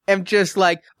 am just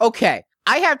like, okay,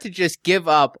 I have to just give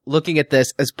up looking at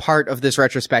this as part of this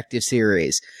retrospective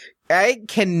series. I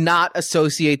cannot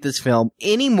associate this film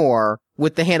anymore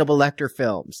with the Hannibal Lecter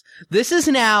films. This is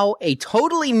now a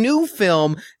totally new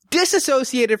film,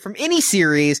 disassociated from any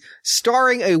series,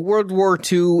 starring a World War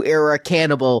II era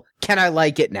cannibal. Can I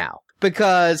like it now?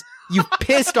 Because you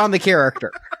pissed on the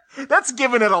character. That's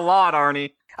giving it a lot,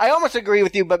 Arnie. I almost agree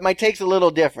with you, but my take's a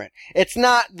little different. It's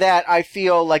not that I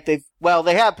feel like they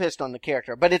have pissed on the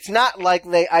character, but it's not like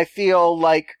I feel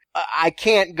like I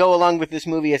can't go along with this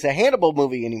movie as a Hannibal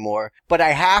movie anymore, but I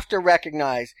have to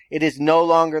recognize it is no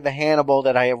longer the Hannibal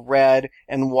that I have read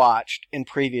and watched in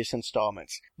previous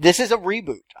installments. This is a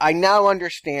reboot. I now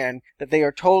understand that they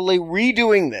are totally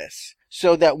redoing this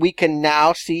so that we can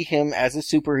now see him as a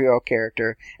superhero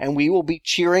character, and we will be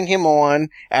cheering him on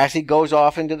as he goes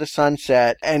off into the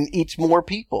sunset and eats more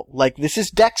people. Like, this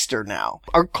is Dexter now.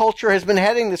 Our culture has been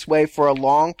heading this way for a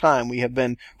long time. We have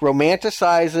been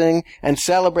romanticizing and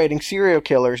celebrating serial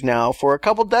killers now for a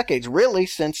couple decades, really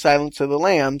since Silence of the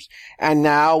Lambs, and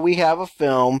now we have a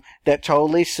film that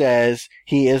totally says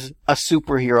he is a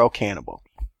superhero cannibal.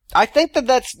 I think that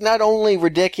that's not only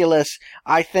ridiculous,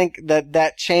 I think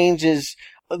that changes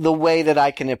the way that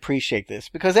I can appreciate this,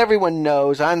 because everyone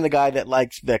knows I'm the guy that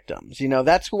likes victims. You know,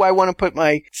 that's who I want to put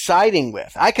my siding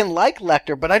with. I can like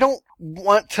Lecter, but I don't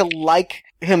want to like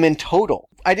him in total.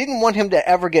 I didn't want him to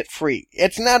ever get free.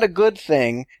 It's not a good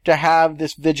thing to have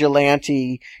this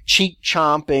vigilante,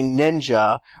 cheek-chomping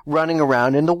ninja running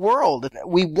around in the world.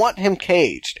 We want him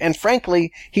caged. And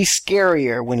frankly, he's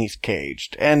scarier when he's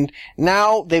caged. And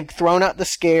now they've thrown out the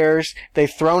scares,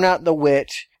 they've thrown out the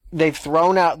wit, they've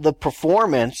thrown out the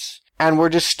performance, and we're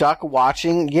just stuck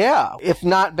watching, if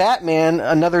not Batman,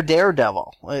 another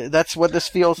Daredevil. That's what this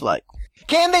feels like.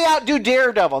 Can they outdo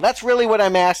Daredevil? That's really what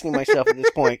I'm asking myself at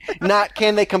this point. Not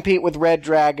can they compete with Red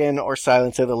Dragon or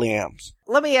Silence of the Lambs.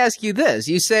 Let me ask you this.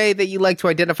 You say that you like to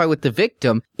identify with the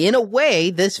victim. In a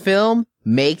way, this film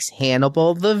makes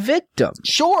Hannibal the victim.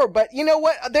 Sure, but you know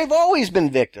what? They've always been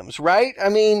victims, right? I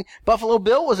mean, Buffalo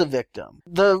Bill was a victim.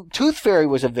 The Tooth Fairy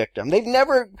was a victim. They've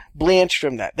never blanched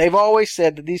from that. They've always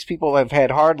said that these people have had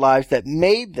hard lives that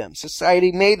made them.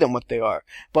 Society made them what they are.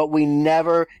 But we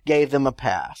never gave them a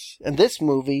pass. And this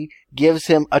movie gives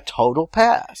him a total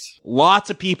pass.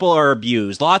 Lots of people are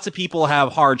abused. Lots of people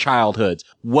have hard childhoods.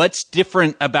 What's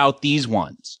different about these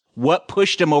ones? What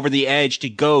pushed him over the edge to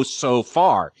go so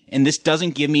far? And this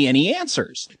doesn't give me any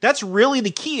answers. That's really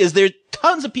the key, is there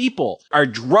tons of people are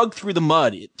drugged through the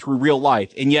mud through real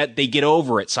life, and yet they get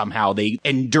over it somehow. They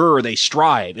endure, they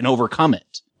strive and overcome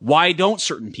it. Why don't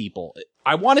certain people?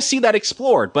 I want to see that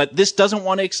explored, but this doesn't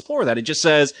want to explore that. It just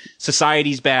says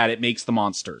society's bad. It makes the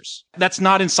monsters. That's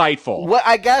not insightful. Well,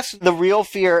 I guess the real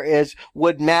fear is,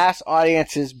 would mass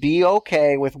audiences be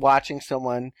okay with watching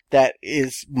someone that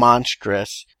is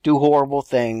monstrous do horrible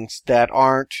things that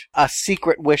aren't a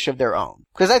secret wish of their own?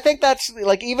 Because I think that's,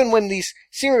 like, even when these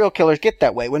serial killers get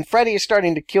that way, when Freddy is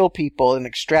starting to kill people in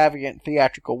extravagant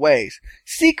theatrical ways,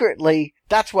 secretly,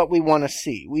 that's what we want to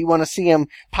see. We want to see him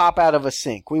pop out of a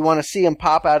sink. We want to see him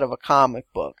pop out of a comic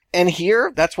book. And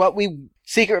here, that's what we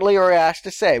secretly are asked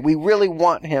to say. We really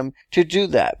want him to do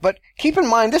that. But keep in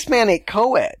mind, this man ate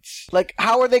co-eds. Like,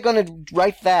 how are they going to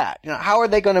write that? You know, how are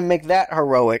they going to make that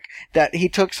heroic, that he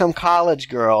took some college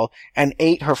girl and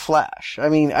ate her flesh? I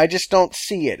mean, I just don't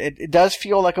see it. It does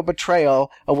feel like a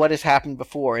betrayal of what has happened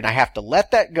before, and I have to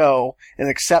let that go and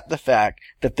accept the fact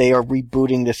that they are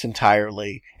rebooting this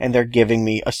entirely, and they're giving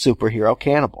me a superhero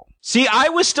cannibal. See, I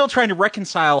was still trying to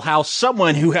reconcile how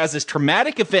someone who has this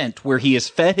traumatic event where he has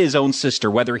fed his own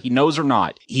sister, whether he knows or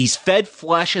not, he's fed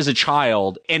flesh as a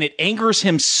child, and it angers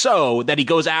him so that he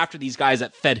goes after these guys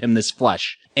that fed him this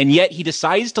flesh. And yet he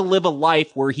decides to live a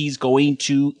life where he's going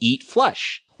to eat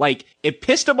flesh. Like, it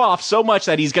pissed him off so much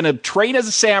that he's going to train as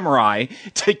a samurai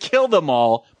to kill them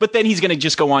all, but then he's going to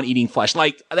just go on eating flesh.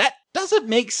 Like, that doesn't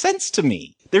make sense to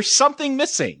me. There's something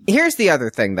missing. Here's the other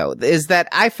thing, though, is that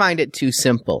I find it too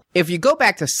simple. If you go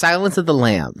back to Silence of the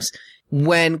Lambs,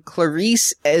 when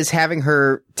Clarice is having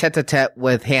her tete-a-tete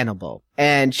with Hannibal,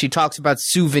 and she talks about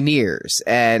souvenirs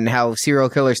and how serial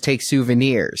killers take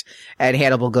souvenirs, and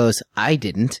Hannibal goes, I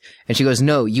didn't. And she goes,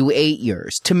 no, you ate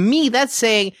yours. To me, that's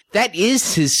saying that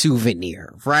is his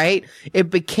souvenir, right? It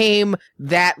became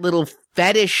that little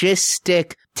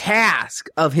fetishistic task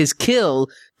of his kill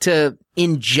to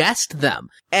ingest them.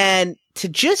 And to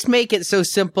just make it so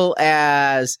simple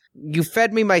as, you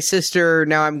fed me my sister,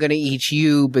 now I'm gonna eat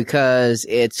you because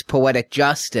it's poetic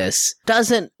justice,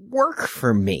 doesn't work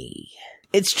for me.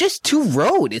 It's just too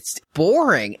rote. It's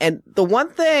boring. And the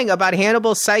one thing about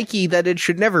Hannibal's psyche that it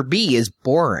should never be is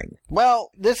boring.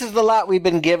 Well, this is the lot we've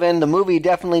been given. The movie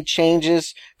definitely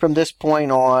changes from this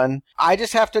point on. I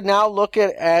just have to now look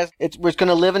at it as it's going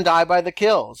to live and die by the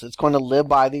kills. It's going to live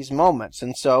by these moments.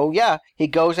 And so, yeah, he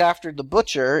goes after the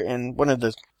butcher in one of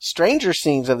the stranger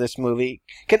scenes of this movie.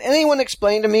 Can anyone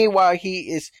explain to me why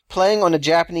he is playing on a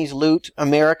Japanese lute,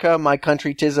 America, my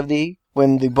country, 'tis of thee,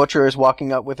 when the butcher is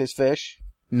walking up with his fish?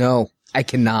 No, I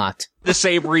cannot. The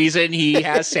same reason he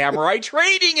has samurai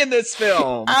training in this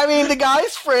film. I mean, the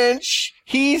guy's French.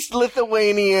 He's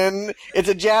Lithuanian. It's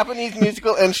a Japanese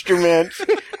musical instrument.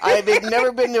 They've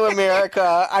never been to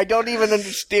America. I don't even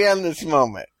understand this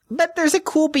moment. But there's a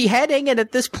cool beheading, and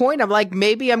at this point, I'm like,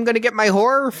 maybe I'm going to get my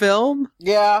horror film.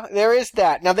 Yeah, there is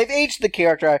that. Now, they've aged the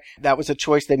character. That was a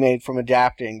choice they made from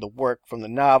adapting the work from the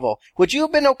novel. Would you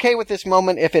have been okay with this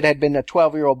moment if it had been a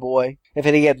 12-year-old boy? If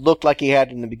he had looked like he had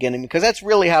in the beginning? Because that's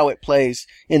really how it plays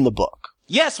in the book.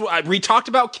 Yes, we talked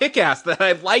about Kick-Ass, that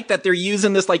I like that they're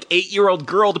using this, 8-year-old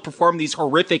girl to perform these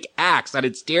horrific acts, that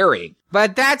it's daring.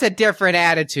 But that's a different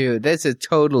attitude. This is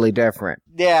totally different.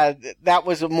 Yeah, that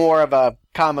was more of a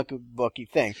comic booky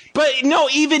thing. But no,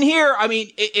 even here, I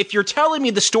mean, if you're telling me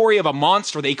the story of a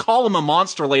monster, they call him a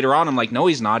monster later on. I'm like, no,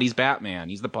 he's not. He's Batman.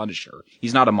 He's the Punisher.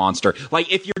 He's not a monster.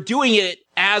 Like, if you're doing it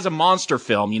as a monster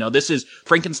film, this is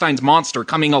Frankenstein's monster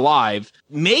coming alive,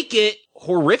 make it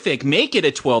horrific. Make it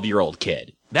a 12-year-old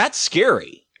kid. That's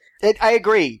scary. I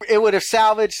agree. It would have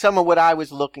salvaged some of what I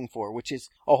was looking for, which is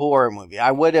a horror movie. I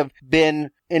would have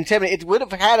been intimidating. It would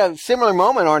have had a similar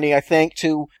moment, Arnie, I think,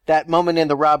 to that moment in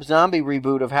the Rob Zombie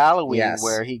reboot of Halloween, Yes.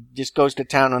 where he just goes to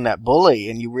town on that bully,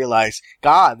 and you realize,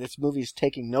 God, this movie is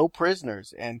taking no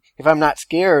prisoners, and if I'm not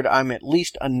scared, I'm at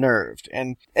least unnerved.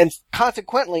 And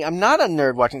consequently, I'm not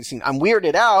unnerved watching the scene. I'm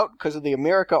weirded out because of the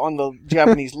America on the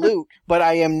Japanese loot, but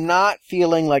I am not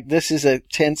feeling like this is a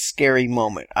tense, scary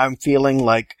moment. I'm feeling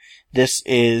like this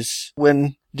is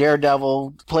when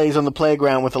Daredevil plays on the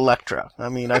playground with Elektra. I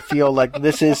mean, I feel like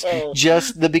this is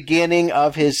just the beginning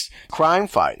of his crime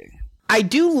fighting. I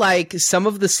do like some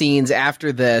of the scenes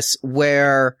after this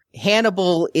where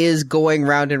Hannibal is going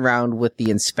round and round with the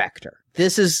inspector.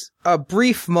 This is a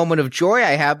brief moment of joy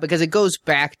I have because it goes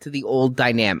back to the old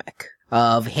dynamic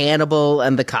of Hannibal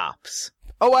and the cops.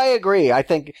 Oh, I agree. I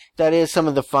think that is some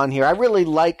of the fun here. I really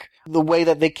like the way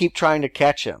that they keep trying to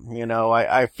catch him. You know,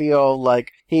 I feel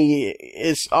like he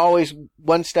is always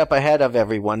one step ahead of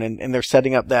everyone, and they're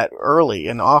setting up that early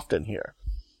and often here.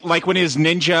 Like when his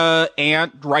ninja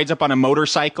aunt rides up on a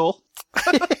motorcycle.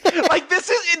 Like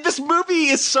this movie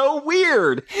is so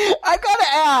weird. I gotta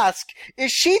ask,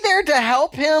 is she there to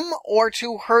help him or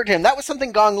to hurt him? That was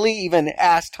something Gong Li even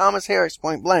asked Thomas Harris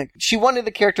point blank. She wanted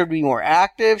the character to be more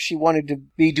active. She wanted to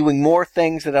be doing more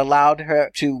things that allowed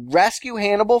her to rescue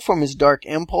Hannibal from his dark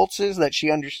impulses, that she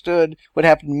understood what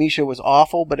happened to Misha was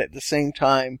awful, but at the same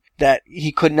time that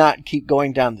he could not keep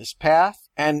going down this path.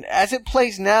 And as it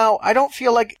plays now, I don't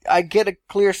feel like I get a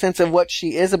clear sense of what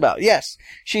she is about. Yes,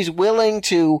 she's willing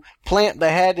to plant the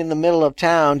head in the middle of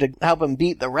town to help him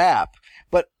beat the rap.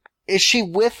 But is she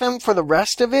with him for the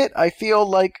rest of it? I feel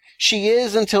like she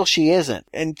is until she isn't,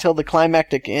 until the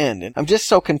climactic end. And I'm just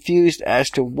so confused as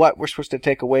to what we're supposed to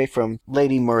take away from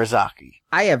Lady Murasaki.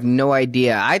 I have no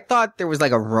idea. I thought there was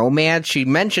like a romance. She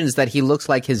mentions that he looks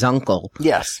like his uncle.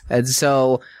 Yes. And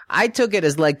so I took it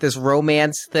as like this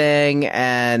romance thing,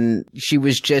 and she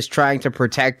was just trying to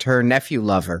protect her nephew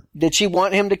lover. Did she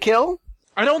want him to kill?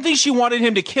 I don't think she wanted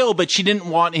him to kill, but she didn't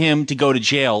want him to go to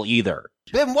jail either.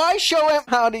 Then why show him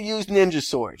how to use ninja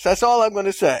swords? That's all I'm going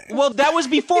to say. Well, that was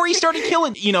before he started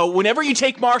killing. You know, whenever you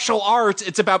take martial arts,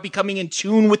 it's about becoming in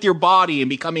tune with your body and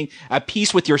becoming at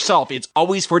peace with yourself. It's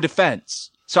always for defense.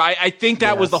 So I think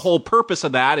that was the whole purpose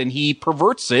of that, and he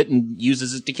perverts it and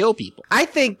uses it to kill people. I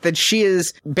think that she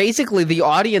is basically the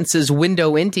audience's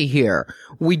window into here.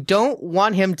 We don't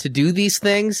want him to do these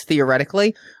things,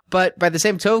 theoretically, but by the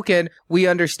same token, we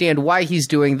understand why he's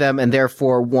doing them and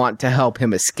therefore want to help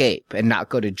him escape and not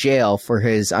go to jail for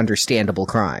his understandable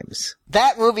crimes.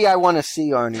 That movie I want to see,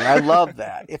 Arnie. I love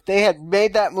that. If they had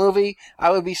made that movie,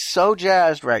 I would be so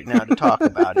jazzed right now to talk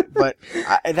about it. But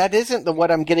that isn't what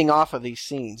I'm getting off of these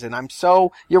scenes. And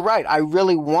you're right. I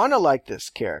really want to like this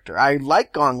character. I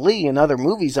like Gong Li in other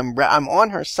movies. I'm on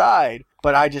her side,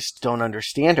 but I just don't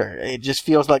understand her. It just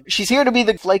feels like she's here to be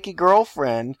the flaky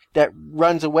girlfriend that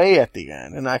runs away at the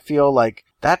end. And I feel like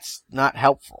that's not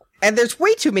helpful. And there's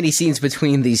way too many scenes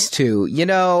between these two. You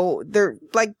know, they're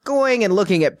like going and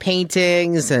looking at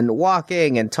paintings and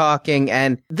walking and talking.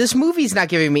 And this movie's not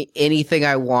giving me anything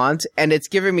I want. And it's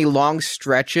giving me long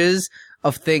stretches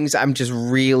of things I'm just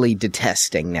really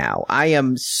detesting now. I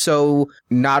am so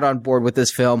not on board with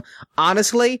this film.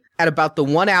 Honestly, at about the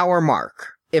 1 hour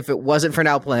mark, if it wasn't for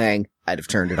Now Playing, I'd have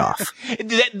turned it off.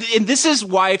 And this is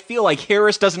why I feel like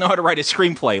Harris doesn't know how to write a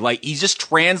screenplay. Like, he's just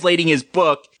translating his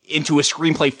book into a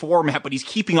screenplay format, but he's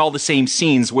keeping all the same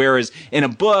scenes. Whereas in a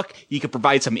book, you could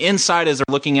provide some insight as they're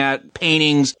looking at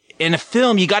paintings. In a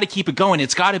film, you got to keep it going.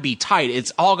 It's got to be tight.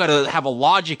 It's all got to have a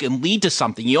logic and lead to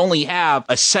something. You only have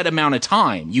a set amount of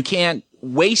time. You can't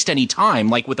waste any time.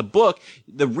 Like with a book,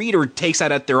 the reader takes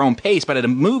that at their own pace, but at a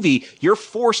movie, you're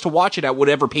forced to watch it at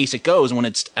whatever pace it goes. And when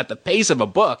it's at the pace of a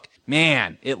book,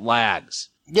 man, it lags.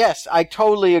 Yes, I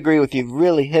totally agree with you.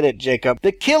 Really hit it, Jacob.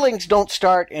 The killings don't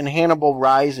start in Hannibal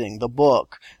Rising, the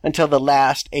book, until the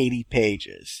last 80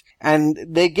 pages. And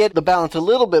they get the balance a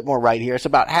little bit more right here. It's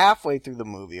about halfway through the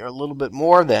movie, or a little bit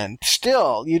more than.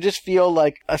 Still, you just feel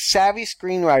like a savvy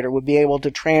screenwriter would be able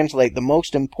to translate the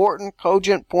most important,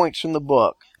 cogent points from the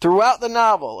book throughout the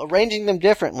novel, arranging them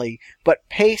differently, but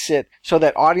pace it so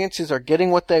that audiences are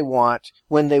getting what they want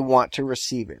when they want to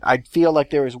receive it. I feel like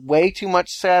there is way too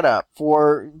much setup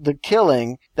for the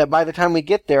killing that by the time we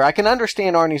get there, I can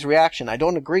understand Arnie's reaction. I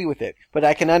don't agree with it, but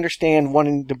I can understand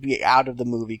wanting to be out of the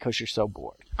movie because you're so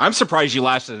bored. I'm surprised you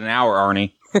lasted an hour,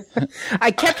 Arnie.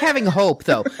 I kept having hope,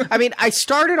 though. I mean, I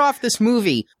started off this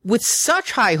movie with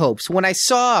such high hopes when I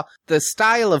saw the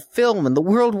style of film and the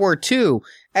World War II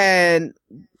and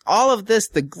all of this,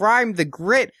 the grime, the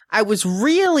grit. I was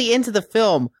really into the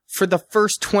film for the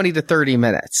first 20 to 30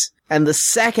 minutes. And the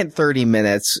second 30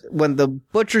 minutes, when the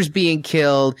butcher's being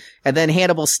killed, and then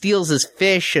Hannibal steals his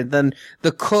fish, and then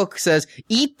the cook says,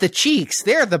 eat the cheeks,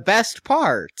 they're the best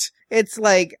part. It's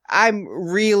like, I'm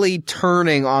really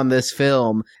turning on this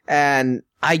film, and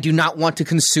I do not want to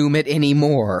consume it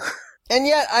anymore. And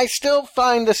yet, I still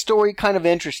find the story kind of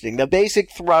interesting. The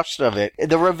basic thrust of it,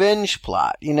 the revenge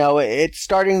plot, it's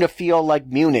starting to feel like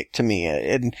Munich to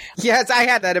me. Yes, I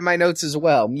had that in my notes as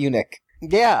well, Munich.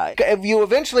 Yeah, if you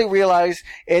eventually realize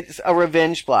it's a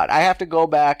revenge plot, I have to go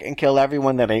back and kill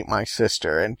everyone that ain't my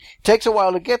sister. And it takes a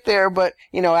while to get there, but,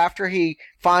 after he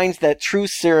finds that truth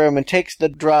serum and takes the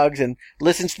drugs and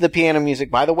listens to the piano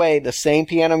music, by the way, the same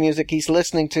piano music he's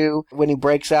listening to when he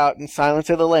breaks out in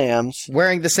Silence of the Lambs.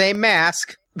 Wearing the same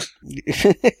mask.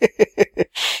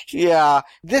 Yeah,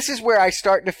 this is where I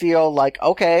start to feel like,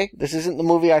 okay, this isn't the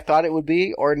movie I thought it would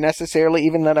be, or necessarily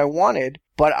even that I wanted,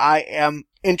 but I am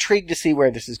intrigued to see where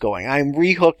this is going. I'm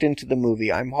rehooked into the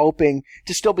movie. I'm hoping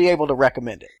to still be able to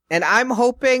recommend it. And I'm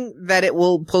hoping that it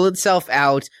will pull itself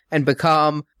out and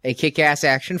become a kick-ass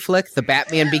action flick, The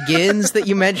Batman Begins that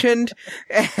you mentioned,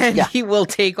 and he will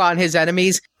take on his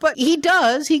enemies. But he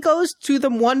does. He goes to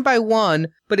them one by one,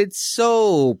 but it's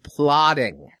so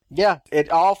plodding. Yeah, it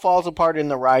all falls apart in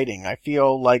the writing. I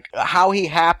feel like how he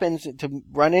happens to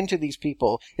run into these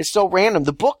people is so random.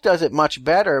 The book does it much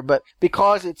better, but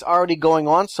because it's already going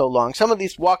on so long, some of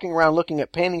these walking around looking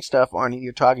at painting stuff, Arnie,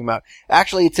 you're talking about,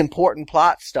 actually it's important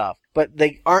plot stuff. But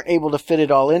they aren't able to fit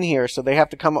it all in here, so they have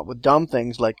to come up with dumb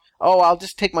things like, oh, I'll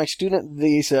just take my student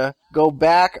visa, go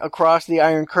back across the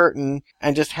Iron Curtain,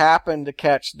 and just happen to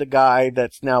catch the guy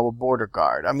that's now a border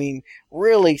guard. I mean,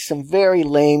 really some very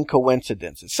lame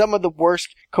coincidences. Some of the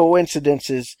worst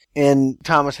coincidences in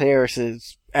Thomas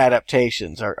Harris's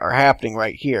adaptations are happening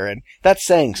right here, and that's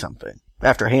saying something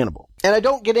after Hannibal. And I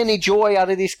don't get any joy out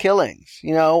of these killings.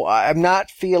 I'm not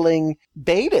feeling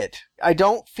baited. I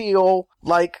don't feel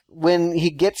like when he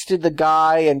gets to the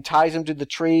guy and ties him to the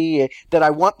tree that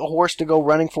I want the horse to go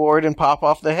running forward and pop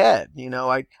off the head.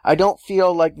 I don't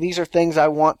feel like these are things I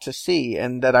want to see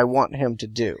and that I want him to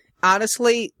do.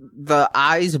 Honestly, the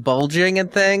eyes bulging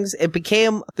and things, it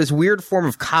became this weird form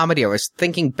of comedy. I was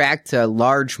thinking back to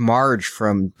Large Marge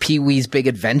from Pee-wee's Big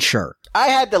Adventure. I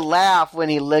had to laugh when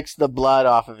he licks the blood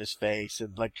off of his face,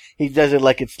 and he does it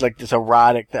like it's like this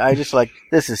erotic thing. I just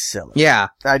this is silly. Yeah.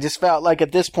 I just felt like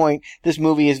at this point, this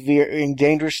movie is veering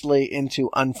dangerously into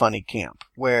unfunny camp,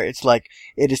 where it's like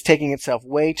it is taking itself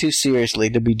way too seriously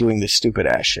to be doing this stupid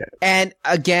ass shit. And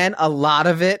again, a lot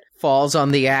of it falls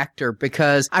on the actor,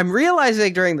 because I'm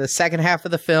realizing during the second half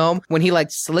of the film, when he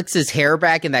slicks his hair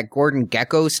back in that Gordon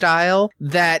Gekko style,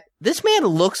 that this man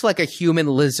looks like a human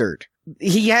lizard.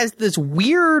 He has this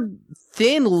weird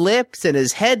thin lips and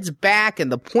his head's back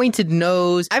and the pointed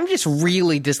nose. I'm just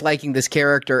really disliking this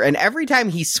character. And every time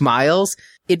he smiles,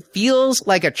 it feels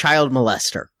like a child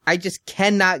molester. I just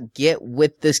cannot get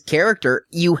with this character.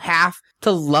 You have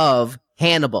to love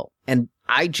Hannibal. And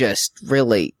I just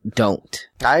really don't.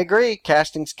 I agree.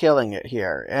 Casting's killing it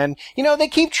here. And, they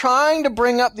keep trying to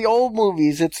bring up the old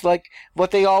movies. It's like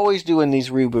what they always do in these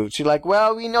reboots. You're like,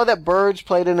 well, we know that birds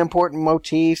played an important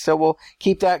motif, so we'll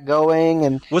keep that going.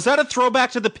 And was that a throwback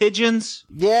to the pigeons?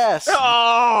 Yes.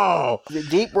 Oh! The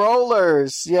deep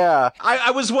rollers, yeah.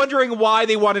 I was wondering why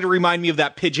they wanted to remind me of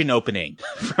that pigeon opening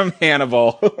from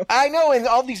Hannibal. I know, and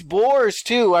all these boars,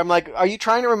 too. I'm like, are you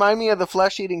trying to remind me of the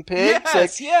flesh-eating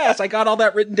pigs? Yes, I got all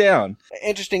that written down.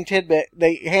 Interesting tidbit.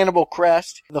 Hannibal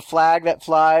crest, the flag that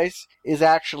flies, is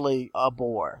actually a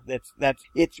boar.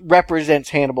 It represents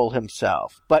Hannibal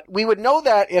himself. But we would know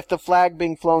that if the flag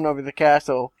being flown over the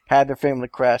castle had their family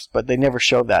crest, but they never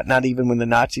showed that. Not even when the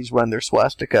Nazis run their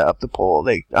swastika up the pole.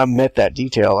 They omit that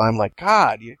detail. I'm like,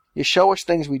 God, you show us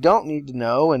things we don't need to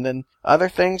know, and then other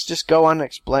things just go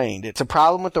unexplained. It's a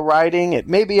problem with the writing. It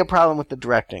may be a problem with the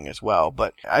directing as well,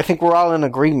 but I think we're all in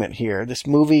agreement here. This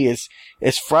movie is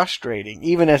frustrating,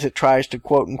 even as it tries to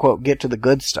quote-unquote get to the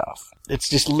good stuff. It's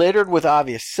just littered with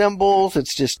obvious symbols.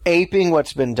 It's just aping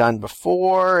what's been done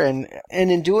before, and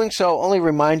in doing so, only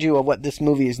remind you of what this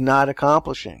movie is not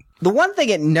accomplishing. The one thing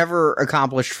it never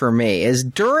accomplished for me is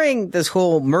during this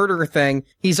whole murder thing,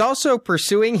 he's also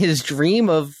pursuing his dream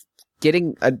of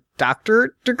getting a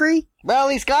doctorate degree. Well,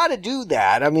 he's got to do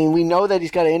that. I mean, we know that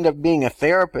he's got to end up being a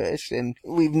therapist, and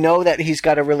we know that he's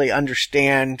got to really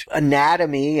understand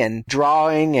anatomy and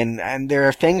drawing, and there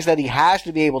are things that he has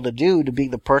to be able to do to be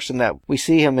the person that we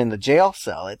see him in the jail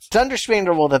cell. It's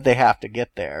understandable that they have to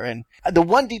get there. And the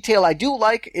one detail I do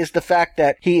like is the fact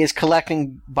that he is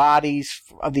collecting bodies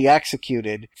of the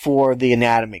executed for the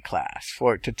anatomy class,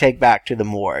 to take back to the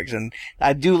morgues. And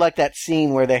I do like that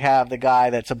scene where they have the guy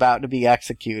that's about to be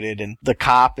executed, executed, and the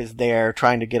cop is there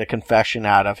trying to get a confession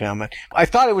out of him. And I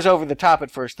thought it was over the top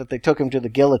at first that they took him to the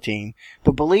guillotine,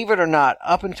 but believe it or not,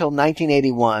 up until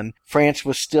 1981, France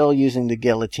was still using the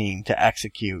guillotine to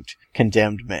execute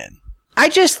condemned men. I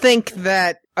just think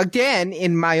that, again,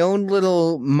 in my own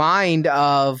little mind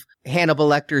of Hannibal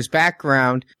Lecter's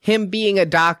background, him being a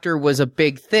doctor was a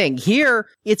big thing. Here,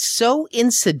 it's so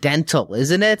incidental,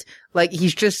 isn't it? Like,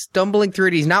 he's just stumbling through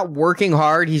it. He's not working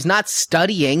hard. He's not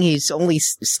studying. He's only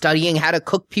studying how to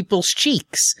cook people's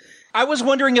cheeks. I was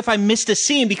wondering if I missed a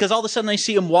scene because all of a sudden I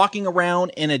see him walking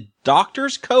around in a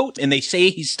doctor's coat and they say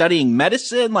he's studying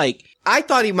medicine. Like, I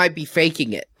thought he might be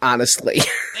faking it, honestly.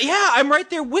 Yeah, I'm right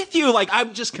there with you. Like,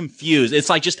 I'm just confused. It's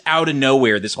like just out of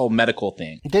nowhere, this whole medical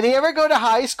thing. Did he ever go to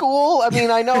high school? I mean,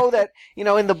 I know that,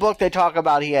 in the book they talk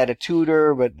about he had a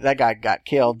tutor, but that guy got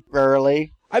killed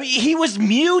early. I mean, he was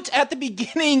mute at the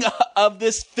beginning of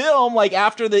this film. Like,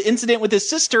 after the incident with his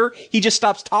sister, he just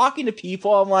stops talking to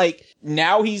people. I'm like,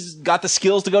 now he's got the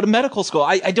skills to go to medical school.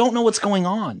 I don't know what's going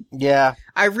on. Yeah.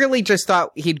 I really just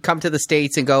thought he'd come to the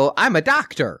States and go, I'm a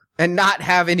doctor, and not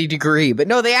have any degree. But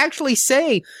no, they actually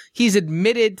say he's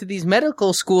admitted to these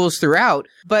medical schools throughout.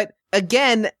 But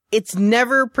again, it's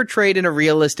never portrayed in a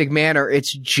realistic manner.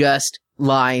 It's just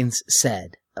lines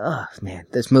said. Oh, man,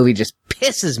 this movie just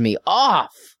pisses me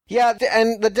off. Yeah,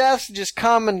 and the deaths just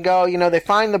come and go. They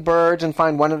find the birds and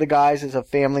find one of the guys is a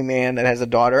family man that has a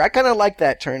daughter. I kind of like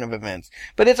that turn of events.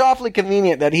 But it's awfully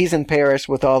convenient that he's in Paris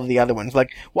with all of the other ones.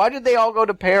 Like, why did they all go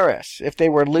to Paris if they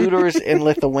were looters in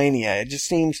Lithuania? It just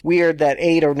seems weird that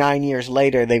 8 or 9 years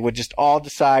later they would just all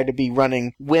decide to be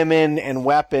running women and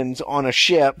weapons on a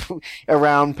ship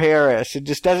around Paris. It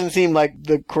just doesn't seem like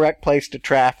the correct place to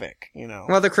traffic,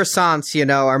 Well, the croissants,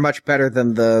 are much better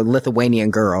than the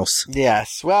Lithuanian girls.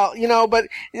 Yes. Well, but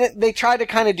they try to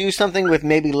kind of do something with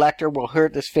maybe Lecter will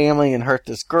hurt this family and hurt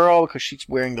this girl because she's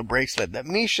wearing the bracelet that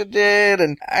Misha did.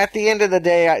 And at the end of the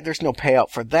day, there's no payout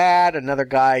for that. Another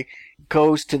guy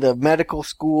goes to the medical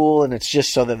school and it's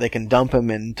just so that they can dump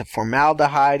him into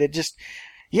formaldehyde.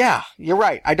 Yeah, you're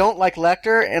right. I don't like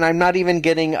Lecter, and I'm not even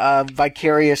getting a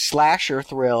vicarious slasher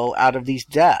thrill out of these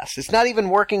deaths. It's not even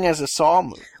working as a Saw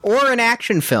movie. Or an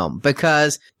action film,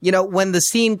 because, when the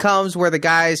scene comes where the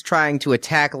guy's trying to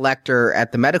attack Lecter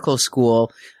at the medical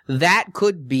school, that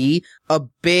could be a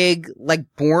big,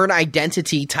 Bourne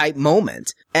Identity type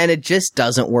moment, and it just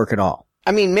doesn't work at all.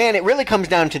 I mean, man, it really comes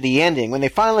down to the ending. When they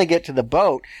finally get to the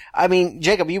boat, I mean,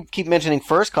 Jacob, you keep mentioning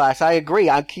First Class. I agree.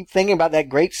 I keep thinking about that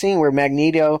great scene where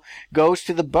Magneto goes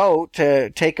to the boat to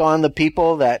take on the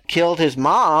people that killed his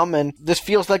mom, and this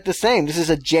feels like the same. This is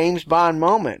a James Bond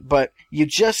moment, but you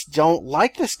just don't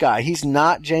like this guy. He's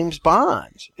not James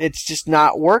Bond. It's just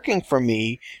not working for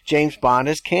me. James Bond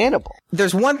is cannibal.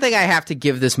 There's one thing I have to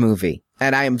give this movie,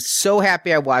 and I am so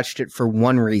happy I watched it for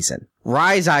one reason.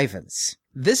 Rhys Ifans.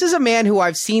 This is a man who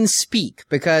I've seen speak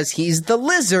because he's the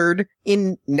Lizard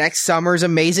in next summer's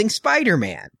Amazing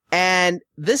Spider-Man. And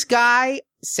this guy,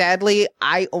 sadly,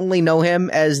 I only know him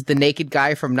as the naked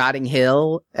guy from Notting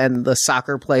Hill and the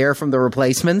soccer player from The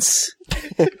Replacements.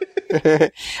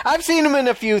 I've seen him in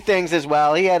a few things as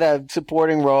well. He had a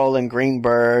supporting role in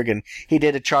Greenberg, and he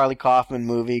did a Charlie Kaufman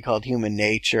movie called Human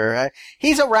Nature.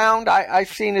 He's around. I've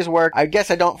seen his work. I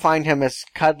guess I don't find him as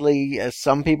cuddly as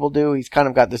some people do. He's kind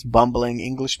of got this bumbling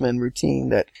Englishman routine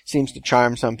that seems to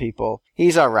charm some people.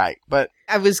 He's all right, but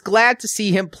I was glad to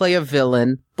see him play a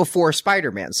villain before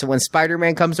Spider-Man. So when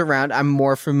Spider-Man comes around, I'm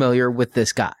more familiar with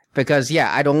this guy. Because,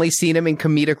 yeah, I'd only seen him in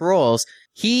comedic roles.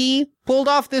 He pulled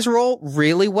off this role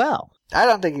really well. I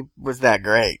don't think he was that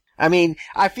great. I mean,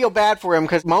 I feel bad for him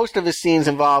because most of his scenes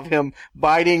involve him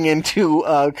biting into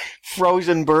a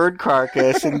frozen bird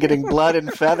carcass and getting blood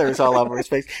and feathers all over his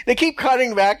face. They keep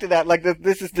cutting back to that like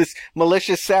this is this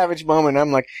malicious, savage moment.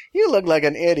 I'm like, you look like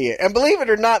an idiot. And believe it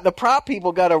or not, the prop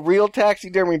people got a real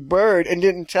taxidermy bird and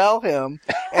didn't tell him.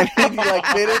 And he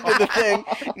bit into the thing,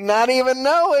 not even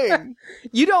knowing.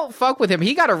 You don't fuck with him.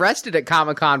 He got arrested at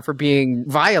Comic-Con for being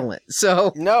violent,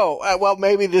 so. No, well,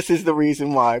 maybe this is the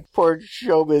reason why. Poor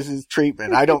showbiz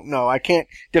treatment. I don't know. I can't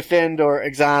defend or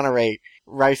exonerate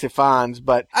Rhys Ifans,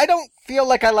 but I don't feel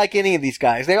like I like any of these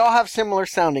guys. They all have similar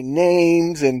sounding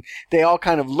names, and they all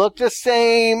kind of look the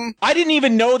same. I didn't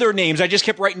even know their names. I just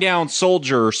kept writing down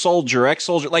soldier,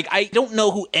 ex-soldier. Like, I don't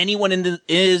know who anyone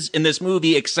is in this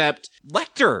movie except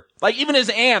Lecter. Like, even his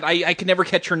aunt, I could never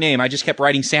catch her name. I just kept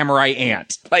writing Samurai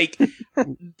Aunt. Like,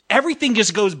 everything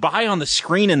just goes by on the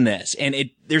screen in this, and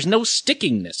there's no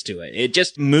stickingness to it. It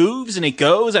just moves and it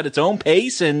goes at its own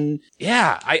pace, and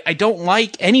yeah, I don't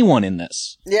like anyone in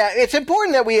this. Yeah, it's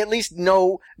important that we at least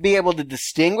be able to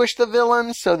distinguish the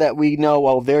villains so that we know,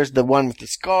 well, there's the one with the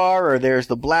scar, or there's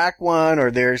the black one,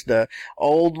 or there's the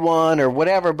old one, or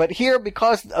whatever. But here,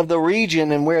 because of the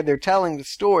region and where they're telling the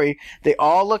story, they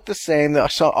all look the same. They're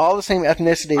all the same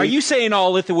ethnicity. Are you saying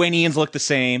all Lithuanians look the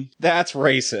same? That's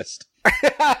racist.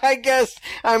 I guess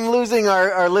I'm losing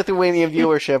our Lithuanian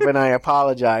viewership, and I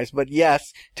apologize. But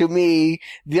yes, to me,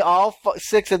 all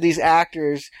 6 of these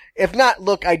actors, if not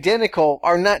look identical,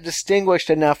 are not distinguished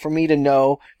enough for me to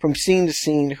know from scene to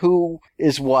scene who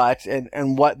is what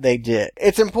and what they did.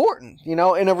 It's important, in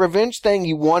a revenge thing,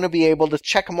 you want to be able to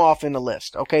check them off in a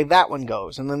list. Okay, that one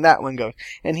goes, and then that one goes.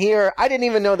 And here, I didn't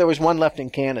even know there was one left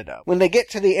in Canada. When they get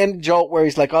to the end of Jolt where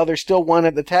he's like, oh, there's still one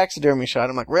at the taxidermy shop,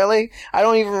 I'm like, really? I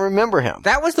don't even remember him.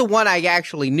 That was the one I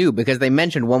actually knew because they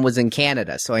mentioned one was in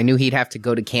Canada, so I knew he'd have to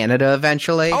go to Canada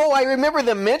eventually. Oh, I remember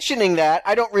them mentioning that.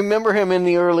 I don't remember him in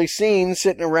the early scenes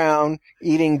sitting around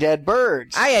eating dead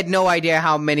birds. I had no idea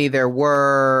how many there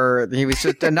were. He was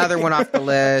just another one off the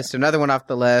list, another one off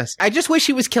the list. I just wish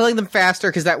he was killing them faster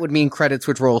because that would mean credits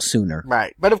would roll sooner.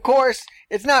 Right. But of course,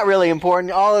 it's not really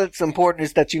important. All that's important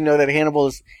is that you know that Hannibal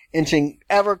is inching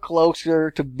ever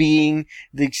closer to being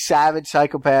the savage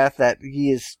psychopath that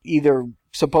he is either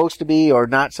supposed to be or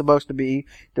not supposed to be,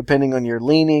 depending on your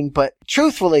leaning. But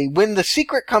truthfully, when the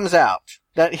secret comes out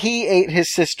that he ate his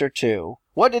sister too,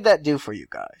 what did that do for you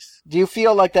guys? Do you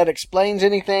feel like that explains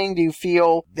anything? Do you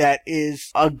feel that is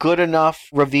a good enough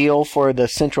reveal for the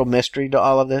central mystery to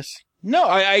all of this? No,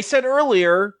 I said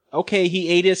earlier, okay, he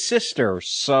ate his sister,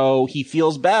 so he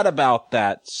feels bad about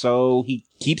that, so he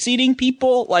keeps eating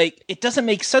people? Like, it doesn't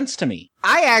make sense to me.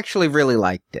 I actually really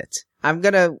liked it. I'm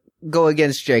gonna go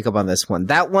against Jacob on this one.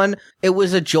 That one, it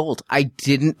was a jolt. I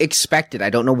didn't expect it.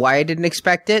 I don't know why I didn't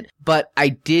expect it, but I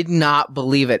did not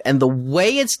believe it. And the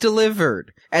way it's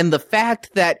delivered, and the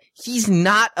fact that he's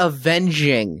not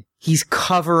avenging, he's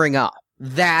covering up.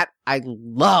 That I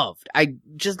loved. I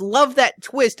just love that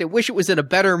twist. I wish it was in a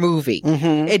better movie.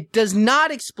 Mm-hmm. It does not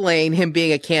explain him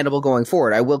being a cannibal going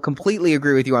forward. I will completely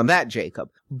agree with you on that, Jacob.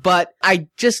 But I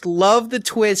just love the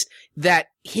twist that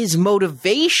his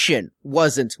motivation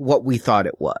wasn't what we thought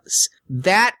it was.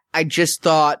 That I just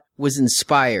thought was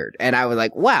inspired. And I was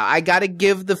like, wow, I gotta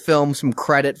give the film some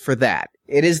credit for that.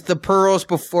 It is the pearls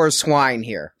before swine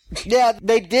here. Yeah,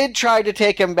 they did try to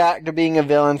take him back to being a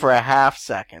villain for a half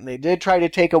second. They did try to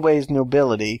take away his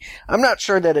nobility. I'm not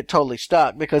sure that it totally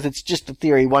stuck because it's just a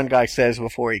theory one guy says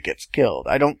before he gets killed.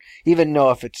 I don't even know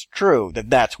if it's true that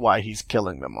that's why he's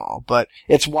killing them all, but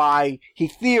it's why he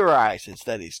theorizes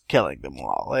that he's killing them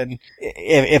all. And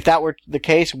if that were the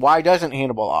case, why doesn't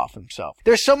Hannibal off himself?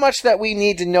 There's so much that we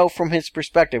need to know from his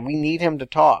perspective. We need him to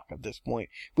talk at this point.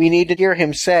 We need to hear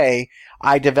him say,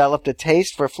 I developed a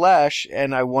taste for flesh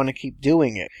and I want to keep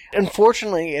doing it.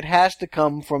 Unfortunately, it has to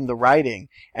come from the writing,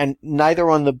 and neither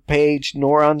on the page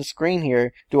nor on the screen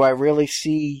here do I really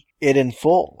see it in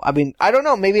full. I mean, I don't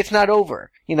know, maybe it's not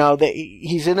over.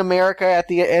 He's in America at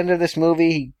the end of this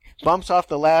movie. He bumps off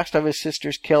the last of his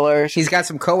sister's killers. He's got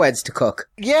some co-eds to cook.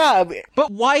 Yeah.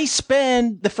 But why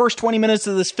spend the first 20 minutes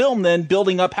of this film then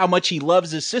building up how much he loves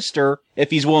his sister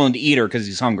if he's willing to eat her because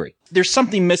he's hungry? There's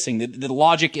something missing. The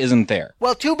logic isn't there.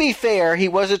 Well, to be fair, he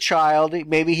was a child.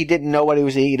 Maybe he didn't know what he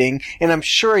was eating, and I'm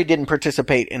sure he didn't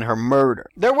participate in her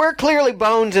murder. There were clearly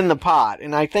bones in the pot,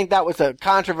 and I think that was a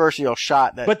controversial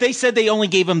shot. But they said they only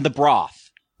gave him the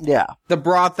broth. Yeah. The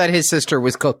broth that his sister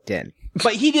was cooked in.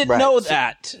 But he didn't know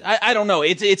that. I don't know.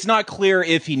 It's not clear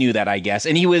if he knew that, I guess.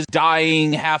 And he was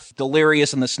dying, half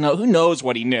delirious in the snow. Who knows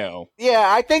what he knew? Yeah,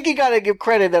 I think you gotta give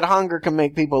credit that hunger can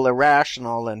make people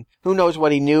irrational, and who knows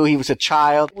what he knew. He was a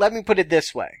child. Let me put it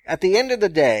this way. At the end of the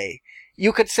day,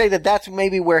 you could say that that's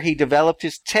maybe where he developed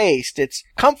his taste. It's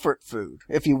comfort food,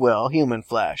 if you will, human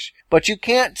flesh. But you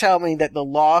can't tell me that the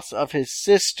loss of his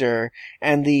sister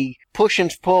and the push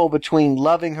and pull between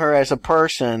loving her as a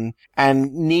person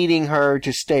and needing her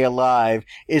to stay alive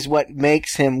is what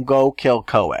makes him go kill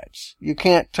co-eds. You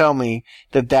can't tell me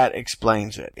that that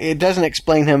explains it. It doesn't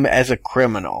explain him as a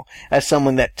criminal, as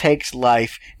someone that takes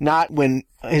life, not when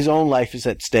his own life is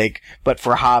at stake, but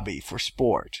for hobby, for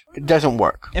sport. It doesn't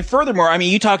work. And furthermore, I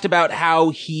mean, you talked about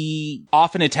how he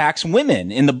often attacks women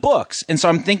in the books. And so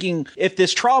I'm thinking if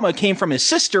this trauma came from his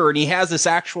sister and he has this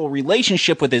actual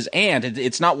relationship with his aunt,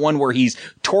 it's not one where he's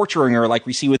torturing her like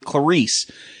we see with Clarice.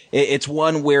 It's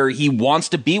one where he wants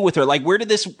to be with her. Like, where did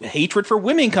this hatred for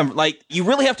women come from? Like, you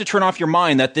really have to turn off your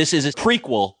mind that this is a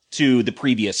prequel to the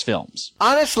previous films.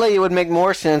 Honestly, it would make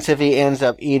more sense if he ends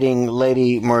up eating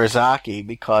Lady Murasaki,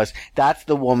 because that's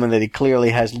the woman that he clearly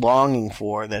has longing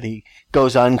for, that he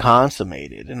goes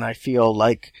unconsummated. And I feel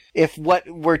like if what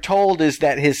we're told is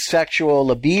that his sexual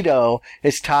libido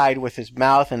is tied with his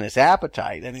mouth and his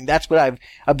appetite, I mean, that's what I've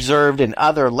observed in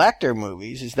other Lecter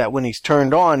movies, is that when he's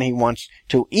turned on, he wants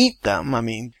to eat them. I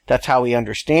mean, that's how he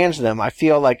understands them. I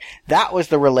feel like that was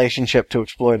the relationship to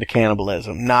explore the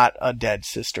cannibalism, not a dead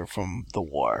sister from the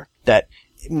war that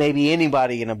maybe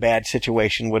anybody in a bad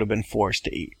situation would have been forced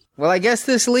to eat. Well, I guess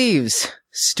this leaves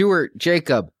Stuart,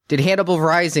 Jacob. Did Hannibal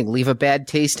Rising leave a bad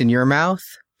taste in your mouth?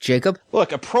 Jacob?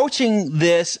 Look, approaching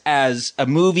this as a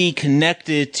movie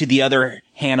connected to the other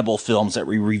Hannibal films that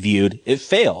we reviewed, it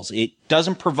fails. It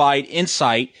doesn't provide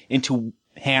insight into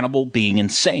Hannibal being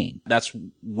insane. That's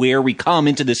where we come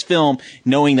into this film,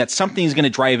 knowing that something is going to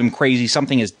drive him crazy.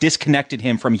 Something has disconnected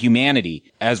him from humanity.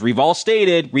 As we've all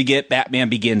stated, we get Batman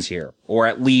Begins here, or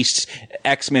at least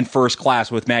X-Men First Class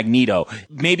with Magneto.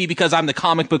 Maybe because I'm the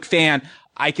comic book fan,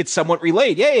 I could somewhat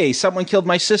relate. Yay, someone killed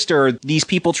my sister. These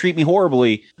people treat me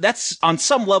horribly. That's on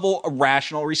some level a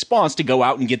rational response to go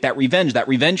out and get that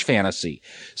revenge fantasy.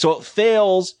 So it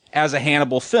fails as a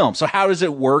Hannibal film. So how does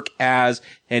it work as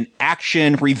an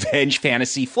action revenge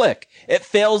fantasy flick? It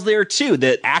fails there too.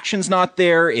 The action's not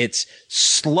there. It's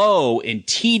slow and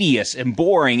tedious and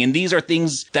boring. And these are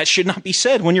things that should not be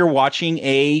said when you're watching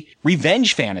a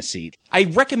revenge fantasy. I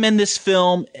recommend this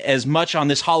film as much on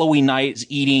this Halloween night as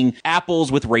eating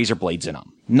apples with razor blades in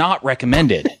them. Not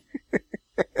recommended.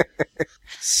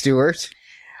 Stuart?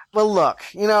 Well, look,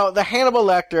 the Hannibal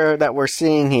Lecter that we're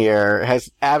seeing here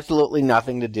has absolutely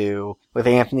nothing to do with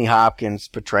Anthony Hopkins'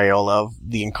 portrayal of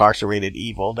the incarcerated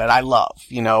evil that I love.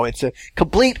 It's a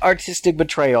complete artistic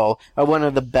portrayal of one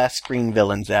of the best screen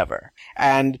villains ever.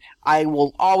 And I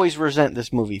will always resent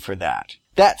this movie for that.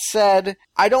 That said,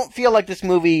 I don't feel like this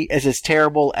movie is as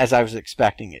terrible as I was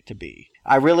expecting it to be.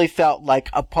 I really felt like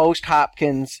a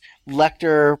post-Hopkins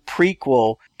Lecter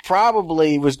prequel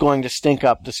probably was going to stink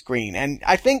up the screen. And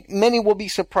I think many will be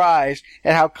surprised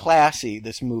at how classy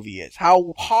this movie is,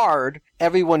 how hard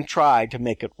everyone tried to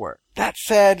make it work. That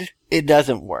said, it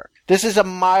doesn't work. This is a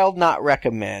mild not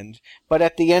recommend, but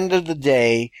at the end of the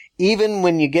day, even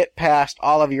when you get past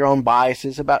all of your own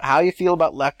biases about how you feel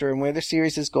about Lecter and where the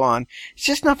series has gone, it's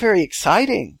just not very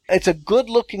exciting. It's a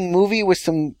good-looking movie with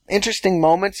some interesting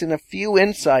moments and a few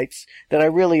insights that I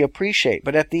really appreciate,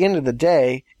 but at the end of the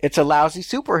day, it's a lousy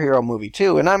superhero movie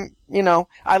too, and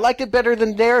I liked it better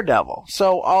than Daredevil,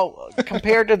 so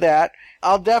compared to that,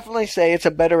 I'll definitely say it's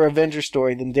a better Avenger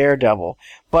story than Daredevil.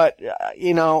 But,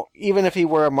 even if he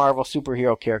were a Marvel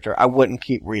superhero character, I wouldn't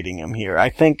keep reading him here. I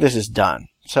think this is done.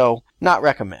 So, not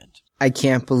recommend. I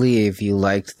can't believe you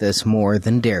liked this more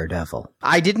than Daredevil.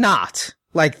 I did not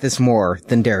like this more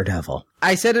than Daredevil.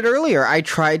 I said it earlier. I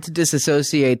tried to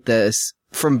disassociate this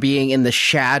from being in the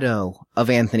shadow of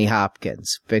Anthony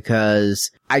Hopkins because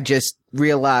I just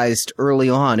realized early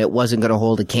on it wasn't going to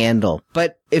hold a candle.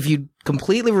 But if you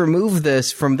completely remove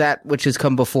this from that which has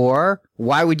come before,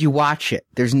 why would you watch it?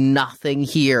 There's nothing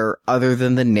here other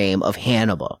than the name of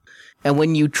Hannibal. And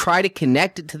when you try to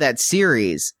connect it to that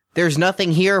series, there's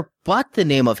nothing here but the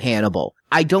name of Hannibal.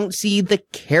 I don't see the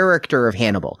character of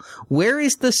Hannibal. Where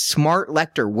is the smart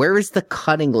Lecter? Where is the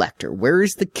cunning Lecter? Where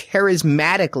is the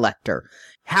charismatic Lecter?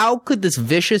 How could this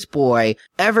vicious boy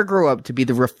ever grow up to be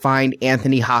the refined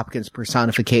Anthony Hopkins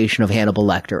personification of Hannibal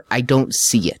Lecter? I don't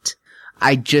see it.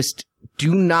 I just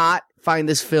do not find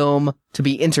this film to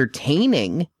be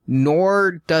entertaining,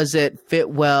 nor does it fit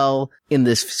well in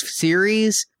this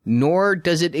series, nor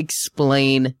does it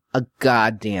explain a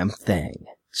goddamn thing.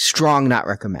 Strong not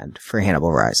recommend for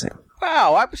Hannibal Rising.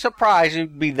 Wow, I'm surprised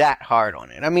you'd be that hard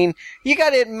on it. I mean, you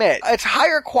gotta admit, it's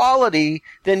higher quality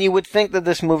than you would think that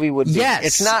this movie would be. Yes.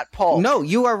 It's not pulp. No,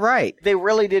 you are right. They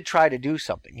really did try to do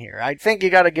something here. I think you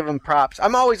gotta give them props.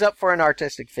 I'm always up for an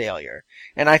artistic failure,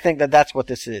 and I think that that's what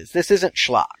this is. This isn't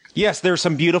schlock. Yes, there's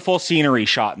some beautiful scenery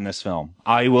shot in this film.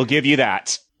 I will give you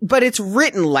that. But it's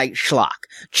written like schlock.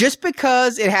 Just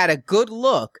because it had a good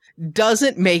look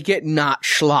doesn't make it not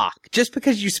schlock. Just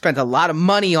because you spent a lot of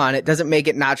money on it doesn't make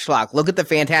it not schlock. Look at the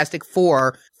Fantastic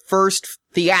Four first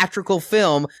theatrical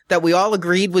film that we all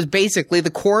agreed was basically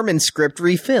the Corman script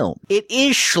refilm. It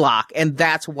is schlock, and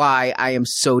that's why I am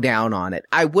so down on it.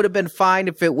 I would have been fine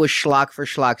if it was schlock for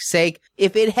schlock's sake,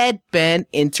 if it had been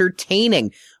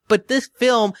entertaining. But this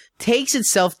film takes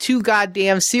itself too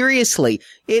goddamn seriously.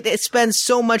 It spends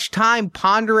so much time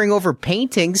pondering over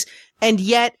paintings and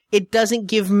yet it doesn't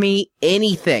give me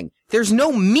anything. There's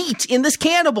no meat in this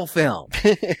cannibal film.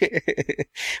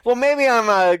 Well, maybe I'm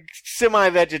a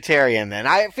semi-vegetarian then.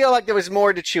 I feel like there was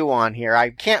more to chew on here. I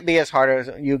can't be as hard as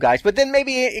you guys. But then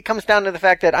maybe it comes down to the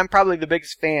fact that I'm probably the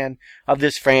biggest fan of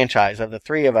this franchise, of the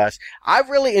three of us. I've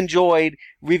really enjoyed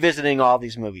revisiting all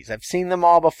these movies. I've seen them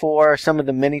all before, some of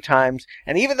them many times,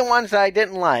 and even the ones that I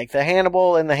didn't like, the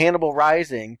Hannibal and the Hannibal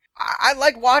Rising, I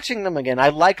like watching them again. I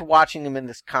liked watching them in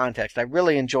this context. I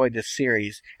really enjoyed this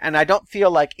series, and I don't feel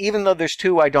like, even though there's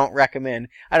two I don't recommend,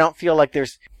 I don't feel like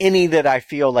there's any that I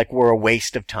feel like were a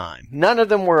waste of time. None of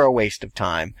them were a waste of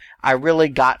time. I really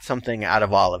got something out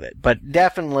of all of it, but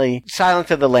definitely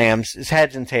Silence of the Lambs is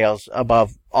heads and tails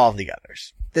above all the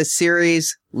others. The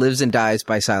series lives and dies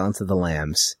by Silence of the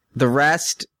Lambs. The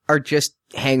rest are just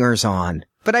hangers on.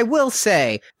 But I will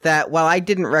say that while I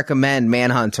didn't recommend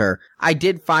Manhunter, I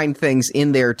did find things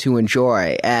in there to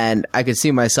enjoy, and I could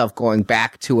see myself going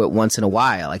back to it once in a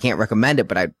while. I can't recommend it,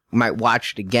 but I might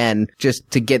watch it again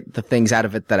just to get the things out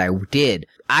of it that I did.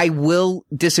 I will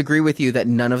disagree with you that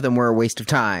none of them were a waste of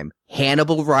time.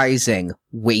 Hannibal Rising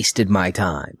wasted my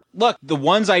time. Look, the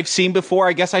ones I've seen before,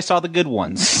 I guess I saw the good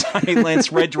ones.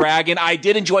 Silence, Red Dragon. I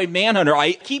did enjoy Manhunter.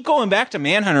 I keep going back to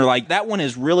Manhunter. Like, that one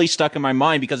is really stuck in my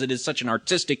mind because it is such an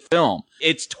artistic film.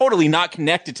 It's totally not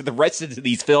connected to the rest of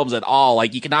these films at all.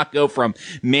 Like, you cannot go from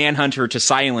Manhunter to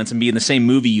Silence and be in the same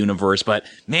movie universe. But,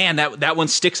 man, that one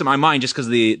sticks in my mind just because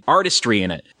of the artistry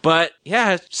in it. But,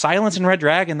 yeah, Silence and Red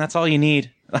Dragon, that's all you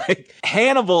need. Like,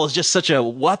 Hannibal is just such a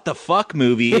what the fuck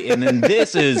movie, and then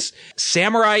this is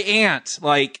Samurai Ant.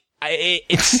 Like, I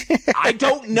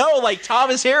don't know. Like,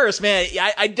 Thomas Harris, man,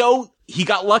 he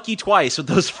got lucky twice with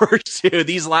those first two.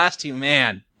 These last two,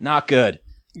 man, not good.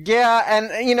 Yeah,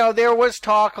 and, you know, there was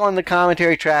talk on the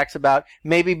commentary tracks about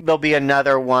maybe there'll be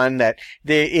another one that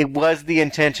it was the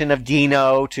intention of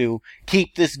Dino to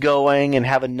keep this going and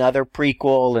have another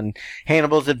prequel and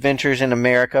Hannibal's Adventures in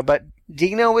America, but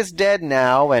Dino is dead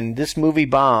now, and this movie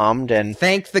bombed, and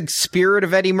thank the spirit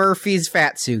of Eddie Murphy's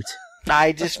fat suit.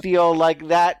 I just feel like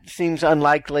that seems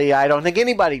unlikely. I don't think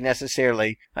anybody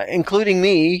necessarily, including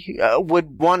me,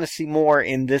 would want to see more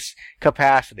in this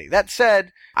capacity. That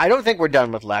said, I don't think we're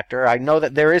done with Lecter. I know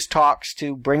that there is talks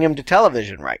to bring him to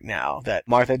television right now, that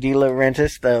Martha De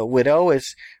Laurentiis, the widow,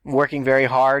 is working very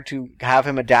hard to have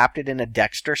him adapted in a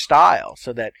Dexter style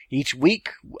so that each week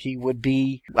he would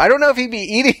be, I don't know if he'd be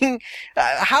eating,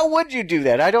 how would you do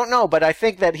that? I don't know, but I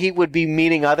think that he would be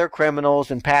meeting other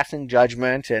criminals and passing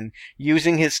judgment and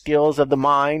using his skills of the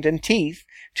mind and teeth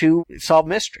to solve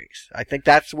mysteries. I think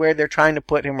that's where they're trying to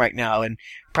put him right now, and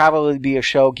probably be a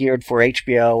show geared for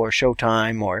HBO or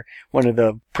Showtime or one of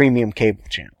the premium cable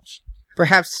channels.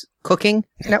 Perhaps Cooking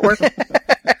Network?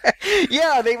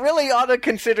 Yeah, they really ought to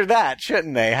consider that,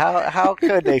 shouldn't they? How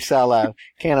could they sell a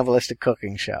cannibalistic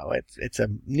cooking show? It's a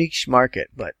niche market,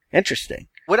 but interesting.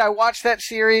 Would I watch that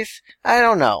series? I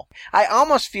don't know. I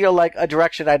almost feel like a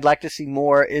direction I'd like to see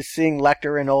more is seeing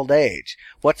Lecter in old age.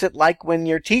 What's it like when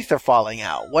your teeth are falling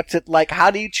out? What's it like? How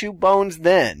do you chew bones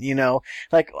then? You know,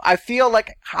 like, I feel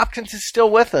like Hopkins is still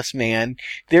with us, man.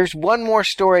 There's one more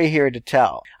story here to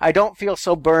tell. I don't feel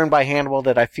so burned by Hannibal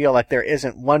that I feel like there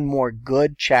isn't one more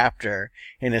good chapter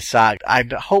in his saga.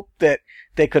 I'd hope that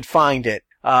they could find it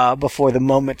before the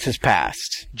moment has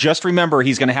passed. Just remember,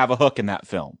 he's going to have a hook in that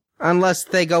film. Unless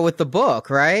they go with the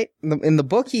book, right? In the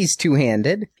book, he's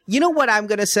two-handed. You know what I'm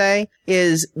going to say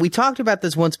is, we talked about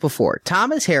this once before.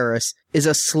 Thomas Harris is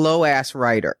a slow-ass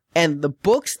writer. And the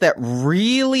books that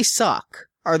really suck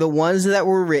are the ones that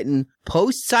were written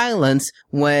post-Silence,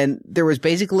 when there was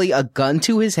basically a gun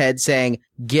to his head saying,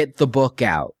 get the book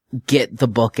out. Get the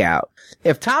book out.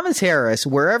 If Thomas Harris,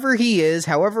 wherever he is,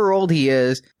 however old he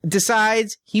is,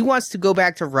 decides he wants to go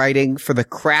back to writing for the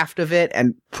craft of it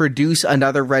and produce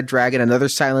another Red Dragon, another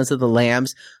Silence of the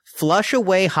Lambs, flush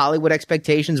away Hollywood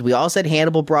expectations. We all said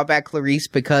Hannibal brought back Clarice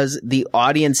because the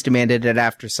audience demanded it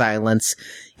after Silence.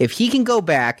 If he can go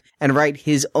back and write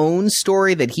his own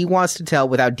story that he wants to tell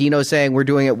without Dino saying we're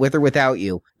doing it with or without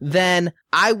you, then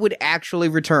I would actually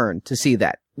return to see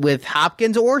that. With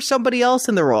Hopkins or somebody else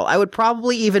in the role. I would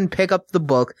probably even pick up the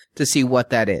book to see what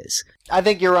that is. I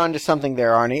think you're onto something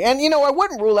there, Arnie. And, you know, I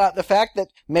wouldn't rule out the fact that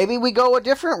maybe we go a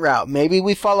different route. Maybe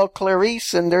we follow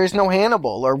Clarice and there is no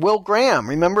Hannibal, or Will Graham.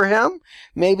 Remember him?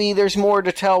 Maybe there's more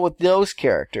to tell with those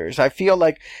characters. I feel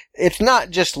like it's not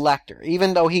just Lecter.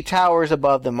 Even though he towers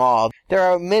above them all, there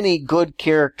are many good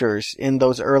characters in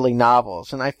those early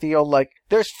novels, and I feel like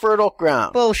there's fertile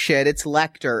ground. Bullshit, it's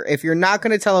Lecter. If you're not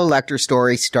going to tell a Lecter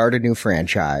story, start a new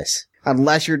franchise.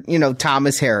 unless you're,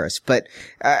 Thomas Harris. But,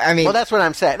 I mean... Well, that's what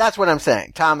I'm saying. That's what I'm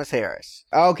saying. Thomas Harris.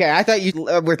 Okay, I thought you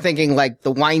were thinking like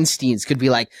the Weinsteins could be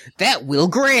like, that Will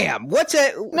Graham. What's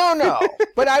it? No.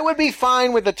 But I would be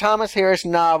fine with the Thomas Harris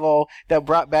novel that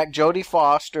brought back Jodie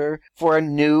Foster for a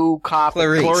new copy.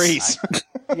 Clarice.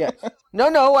 Yes.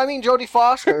 No, I mean Jodie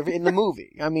Foster in the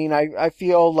movie. I mean, I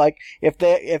feel like if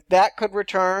that could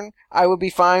return, I would be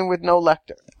fine with no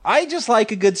Lecter. I just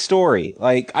like a good story.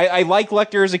 Like, I like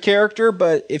Lecter as a character,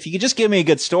 but if you could just give me a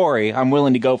good story, I'm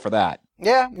willing to go for that.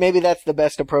 Yeah, maybe that's the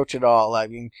best approach at all. I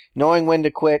mean, knowing when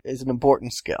to quit is an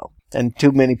important skill, and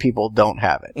too many people don't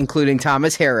have it. Including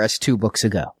Thomas Harris 2 books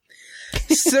ago.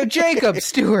 So, Jacob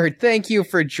Stewart, thank you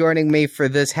for joining me for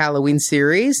this Halloween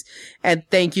series. And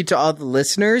thank you to all the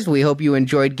listeners. We hope you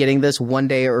enjoyed getting this one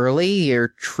day early, your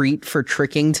treat for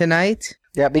tricking tonight.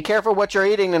 Yeah, be careful what you're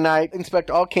eating tonight. Inspect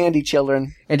all candy,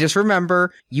 children. And just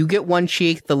remember, you get one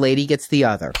cheek, the lady gets the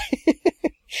other.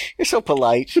 You're so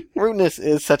polite. Rudeness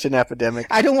is such an epidemic.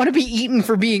 I don't want to be eaten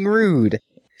for being rude.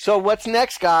 So what's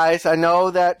next, guys? I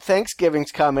know that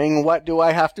Thanksgiving's coming. What do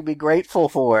I have to be grateful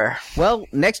for? Well,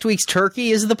 next week's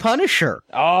turkey is The Punisher.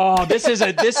 Oh, this is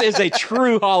a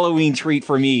true Halloween treat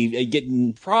for me.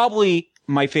 Getting probably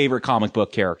my favorite comic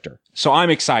book character. So I'm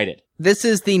excited. This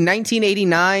is the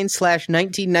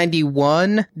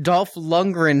 1989/1991 Dolph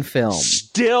Lundgren film.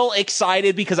 Still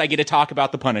excited because I get to talk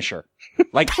about The Punisher.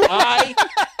 Like, I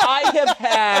have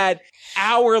had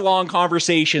hour-long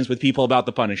conversations with people about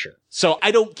The Punisher. So I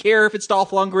don't care if it's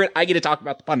Dolph Lundgren. I get to talk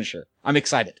about The Punisher. I'm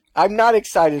excited. I'm not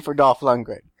excited for Dolph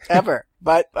Lundgren, ever.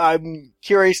 But I'm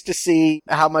curious to see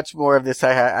how much more of this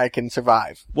I can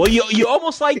survive. Well, you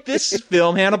almost like this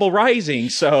film, Hannibal Rising,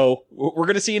 so we're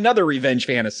going to see another revenge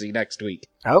fantasy next week.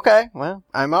 Okay, well,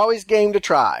 I'm always game to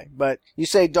try. But you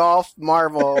say Dolph,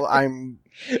 Marvel,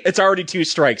 It's already 2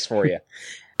 strikes for you.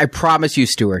 I promise you,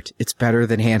 Stuart, it's better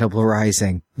than Hannibal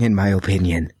Rising, in my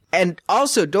opinion. And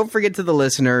also, don't forget to the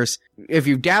listeners, if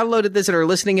you've downloaded this and are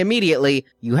listening immediately,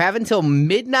 you have until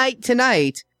midnight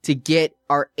tonight to get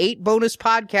our 8 bonus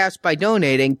podcasts by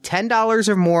donating $10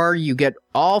 or more. You get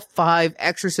all 5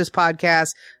 Exorcist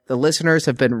podcasts. The listeners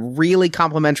have been really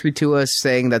complimentary to us,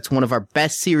 saying that's one of our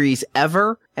best series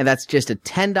ever. And that's just a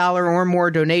 $10 or more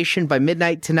donation by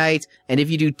midnight tonight. And if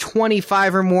you do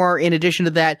 25 or more, in addition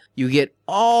to that, you get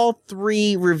all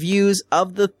 3 reviews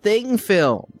of The Thing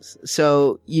films.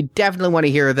 So you definitely want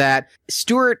to hear that.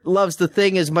 Stuart loves The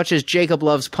Thing as much as Jacob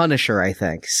loves Punisher, I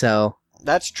think. So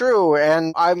that's true,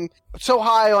 and I'm so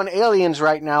high on Aliens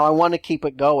right now, I want to keep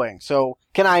it going. So,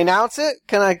 can I announce it?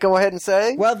 Can I go ahead and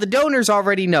say? Well, the donors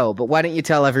already know, but why don't you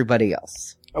tell everybody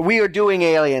else? We are doing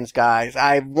Aliens, guys.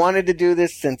 I've wanted to do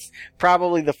this since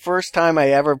probably the first time I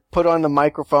ever put on the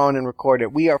microphone and recorded.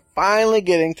 We are finally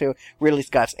getting to Ridley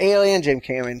Scott's Alien, James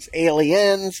Cameron's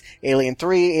Aliens, Alien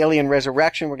 3, Alien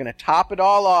Resurrection. We're going to top it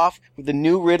all off with the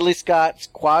new Ridley Scott's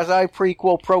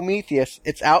quasi-prequel Prometheus.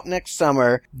 It's out next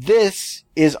summer. This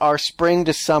is our spring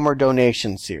to summer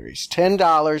donation series.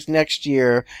 $10 next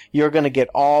year. You're going to get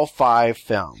all 5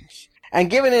 films. And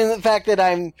given the fact that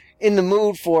I'm in the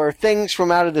mood for things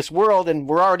from out of this world and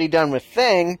we're already done with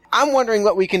Thing, I'm wondering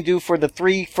what we can do for the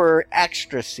 3 for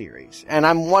Extra series. And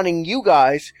I'm wanting you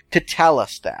guys to tell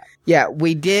us that. Yeah,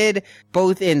 we did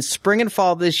both in spring and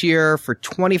fall this year for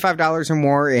 $25 or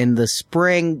more. In the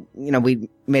spring, we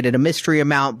made it a mystery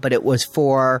amount, but it was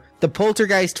for the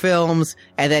Poltergeist films.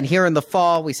 And then here in the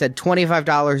fall, we said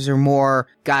 $25 or more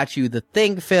got you the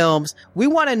Thing films. We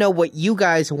want to know what you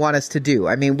guys want us to do.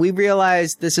 I mean, we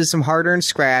realize this is some hard-earned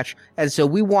scratch, and so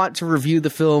we want to review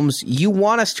the films you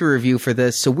want us to review for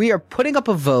this. So we are putting up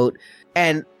a vote,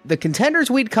 and the contenders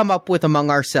we'd come up with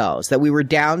among ourselves, that we were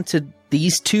down to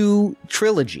these 2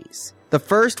 trilogies. The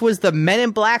first was the Men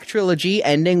in Black trilogy,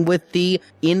 ending with the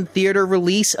in-theater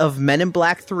release of Men in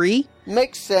Black 3.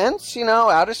 Makes sense,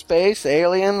 outer space,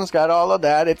 aliens, got all of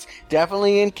that. It's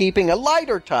definitely in keeping, a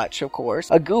lighter touch, of course,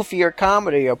 a goofier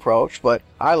comedy approach, but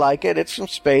I like it. It's from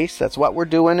space. That's what we're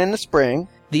doing in the spring.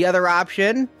 The other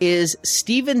option is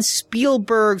Steven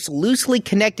Spielberg's loosely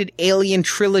connected Alien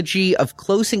trilogy of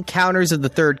Close Encounters of the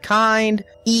Third Kind,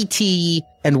 E.T.,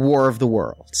 and War of the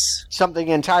Worlds. Something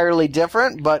entirely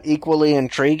different, but equally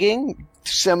intriguing.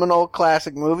 Seminal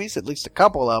classic movies, at least a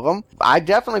couple of them. I'd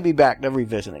definitely be back to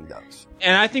revisiting those.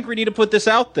 And I think we need to put this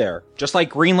out there. Just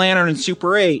like Green Lantern and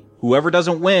Super 8, whoever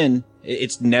doesn't win,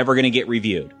 it's never going to get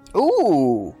reviewed.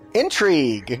 Ooh,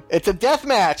 Intrigue. It's a death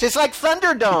match. It's like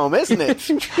Thunderdome, isn't it?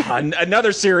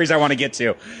 Another series I want to get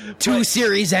to. 2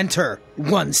 series enter,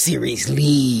 1 series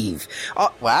leave.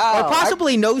 Wow. Or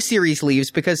possibly no series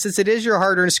leaves, because since it is your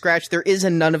hard-earned scratch, there is a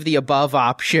none of the above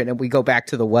option, and we go back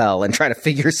to the well and try to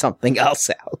figure something else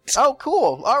out. Oh,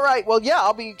 cool. All right. Well, yeah,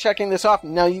 I'll be checking this off.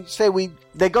 Now, you say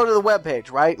they go to the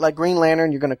webpage, right? Like Green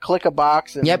Lantern, you're going to click a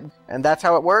box. And, Yep. And that's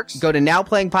how it works? Go to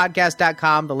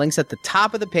nowplayingpodcast.com. The link's at the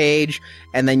top of the page,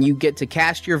 and then you get to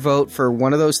cast your vote for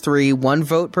one of those 3. 1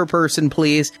 vote per person,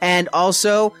 please. And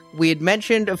also, we had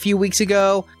mentioned a few weeks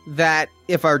ago that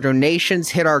if our donations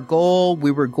hit our goal,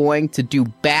 we were going to do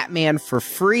Batman for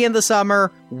free in the summer.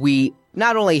 We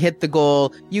not only hit the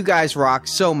goal, you guys rock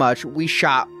so much, we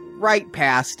shot right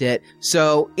past it.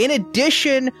 So in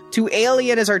addition to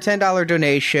Alien as our $10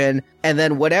 donation, and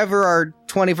then whatever our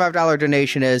 $25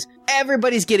 donation is,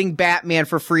 everybody's getting Batman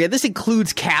for free. And this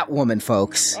includes Catwoman,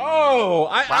 folks. Oh,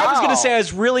 I was going to say I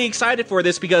was really excited for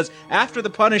this because after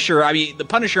The Punisher, The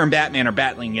Punisher and Batman are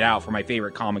battling it out for my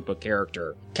favorite comic book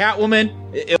character.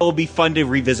 Catwoman, it'll be fun to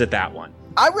revisit that one.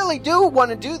 I really do want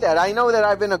to do that. I know that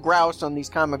I've been a grouse on these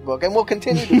comic book, and will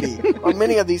continue to be on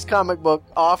many of these comic book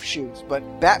offshoots, but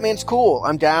Batman's cool.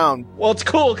 I'm down. Well, it's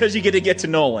cool because you get to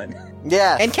Nolan.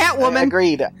 Yeah. And Catwoman.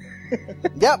 Agreed.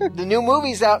 Yep, the new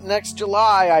movie's out next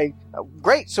July.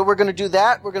 Great, so we're going to do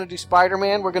that. We're going to do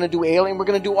Spider-Man. We're going to do Alien. We're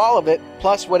going to do all of it,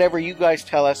 plus whatever you guys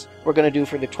tell us we're going to do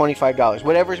for the $25.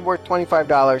 Whatever's worth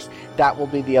 $25, that will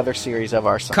be the other series of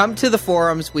our summer. Come to the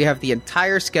forums. We have the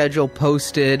entire schedule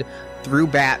posted through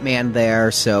Batman there,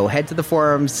 so head to the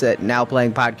forums at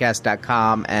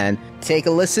nowplayingpodcast.com and take a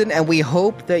listen, and we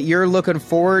hope that you're looking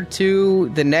forward to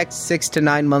the next 6 to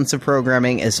 9 months of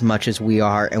programming as much as we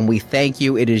are, and we thank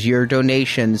you. It is your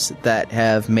donations that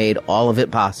have made all of it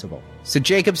possible. So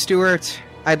Jacob Stewart,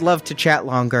 I'd love to chat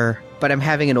longer, but I'm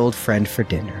having an old friend for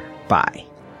dinner. Bye.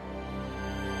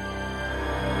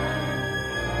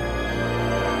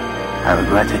 I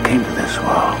regret I came to this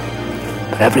world,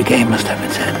 but every game must have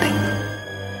its ending.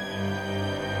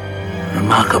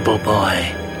 Remarkable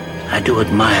boy, I do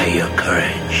admire your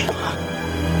courage.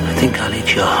 I think I'll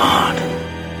eat your heart.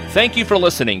 Thank you for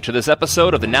listening to this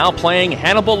episode of the Now Playing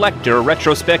Hannibal Lecter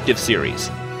retrospective series.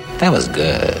 That was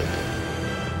good.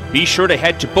 Be sure to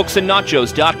head to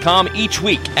booksandnachos.com each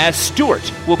week as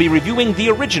Stuart will be reviewing the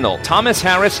original Thomas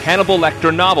Harris Hannibal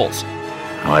Lecter novels.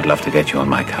 Oh, I'd love to get you on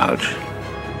my couch.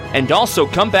 And also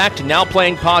come back to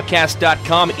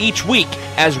nowplayingpodcast.com each week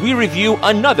as we review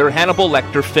another Hannibal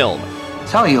Lecter film.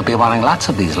 So you'll be wanting lots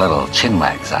of these little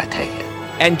chinwags, I take it.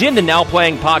 And in the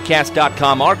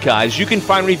nowplayingpodcast.com archives, you can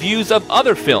find reviews of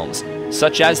other films,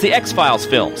 such as the X-Files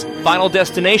films, Final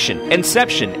Destination,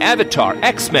 Inception, Avatar,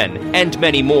 X-Men, and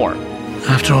many more.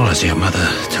 After all, as your mother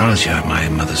tells you, my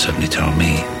mother certainly told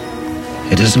me,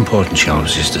 it is important, she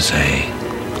always used to say,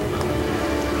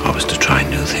 always to try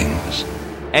new things.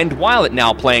 And while at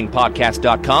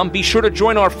nowplayingpodcast.com, be sure to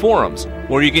join our forums,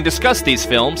 where you can discuss these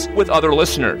films with other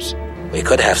listeners. We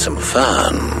could have some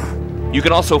fun. You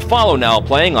can also follow Now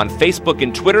Playing on Facebook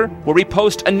and Twitter, where we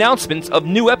post announcements of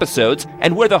new episodes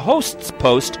and where the hosts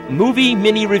post movie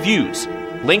mini reviews.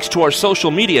 Links to our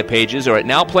social media pages are at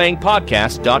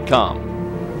nowplayingpodcast.com.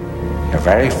 You're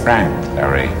very frank,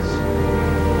 Clarice.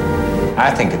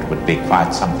 I think it would be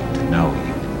quite something to know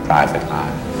you in private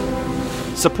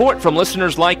life. Support from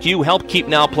listeners like you help keep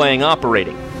Now Playing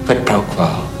operating. Quid pro quo.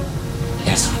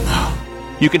 Yes or no?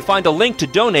 You can find a link to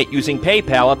donate using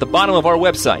PayPal at the bottom of our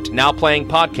website,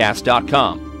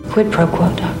 nowplayingpodcast.com. Quid pro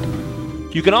quo, Doctor.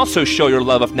 You can also show your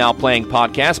love of Now Playing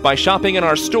Podcast by shopping in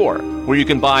our store, where you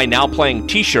can buy Now Playing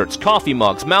t-shirts, coffee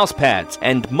mugs, mouse pads,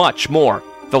 and much more.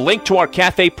 The link to our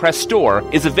Cafe Press store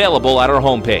is available at our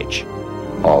homepage.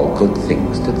 All good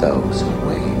things to those who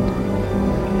wait.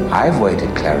 I've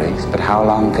waited, Clarice, but how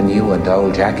long can you and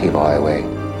old Jackie boy wait?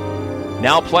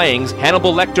 Now Playing's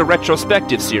Hannibal Lecter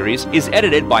retrospective series is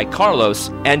edited by Carlos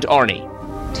and Arnie.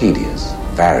 Tedious,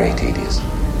 very tedious.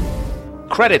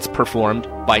 Credits performed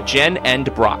by Jen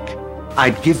and Brock.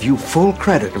 I'd give you full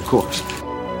credit, of course.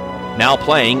 Now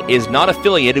Playing is not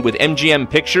affiliated with MGM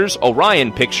Pictures,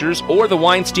 Orion Pictures, or the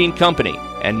Weinstein Company,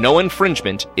 and no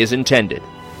infringement is intended.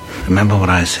 Remember what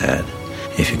I said.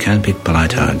 If you can't be polite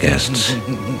to our guests,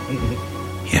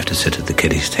 you have to sit at the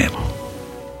kiddies' table.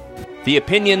 The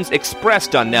opinions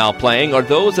expressed on Now Playing are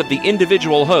those of the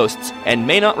individual hosts and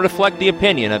may not reflect the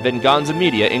opinion of Venganza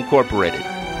Media Incorporated.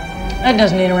 That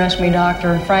doesn't interest me,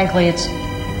 Doctor. Frankly, it's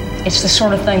the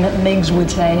sort of thing that Miggs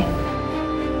would say.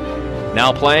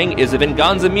 Now Playing is a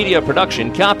Venganza Media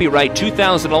production, copyright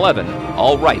 2011,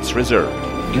 all rights reserved.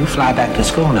 You fly back to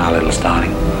school now, little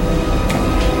Starling.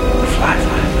 Fly, fly,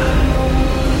 fly.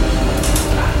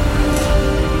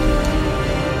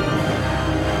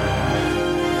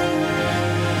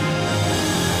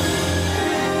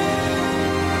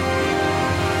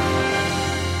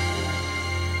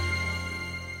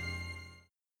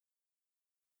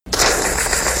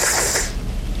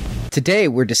 Today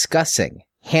we're discussing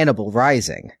Hannibal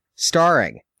Rising,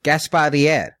 starring Gaspar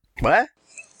Noé. What?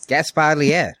 Gaspar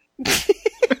Noé.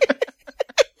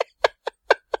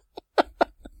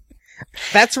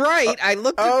 That's right. I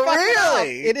looked it Oh, up.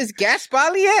 really? It is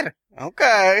Gaspar Noé.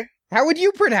 Okay. How would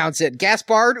you pronounce it?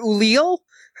 Gaspard Ulliel?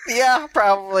 Yeah,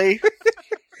 probably.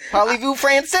 Parlez-vous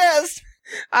français?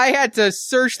 I had to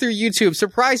search through YouTube.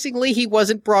 Surprisingly, he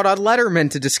wasn't brought on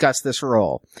Letterman to discuss this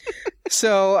role.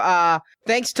 So,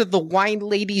 thanks to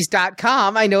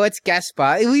thewineladies.com, I know it's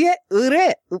Gaspar.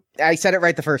 I said it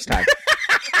right the first time.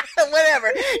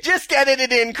 Whatever. Just edit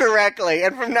it in correctly.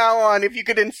 And from now on, if you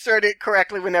could insert it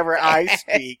correctly whenever I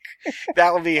speak,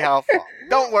 that will be helpful.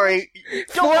 Don't worry.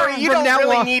 Don't worry. You don't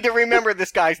really need to remember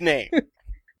this guy's name.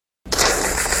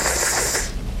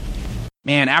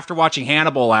 Man, after watching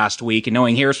Hannibal last week and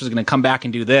knowing Harris was going to come back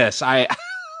and do this, I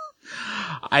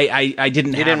didn't have a lot of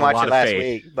faith. You didn't watch it last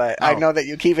week, but I know that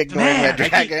you keep ignoring Red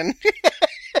Dragon.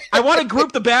 I want to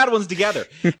group the bad ones together.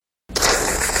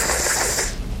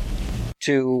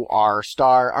 To our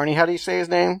star, Arnie, how do you say his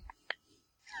name?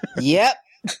 Yep.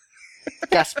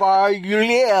 Gaspar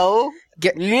Ulliel.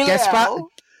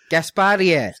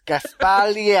 Gasparier.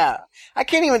 Gasparia. I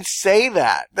can't even say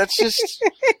that. That's just...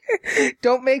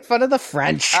 Don't make fun of the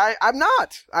French. I'm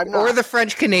not. Or the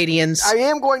French Canadians. I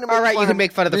am going to make fun of... All right, you can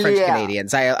make fun of the French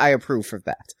Canadians. I approve of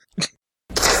that.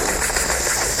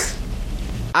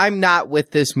 I'm not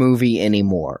with this movie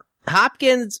anymore.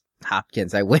 Hopkins, I'm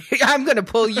going to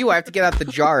pull you. I have to get out the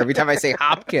jar every time I say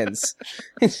Hopkins.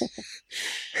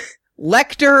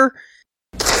 Lecter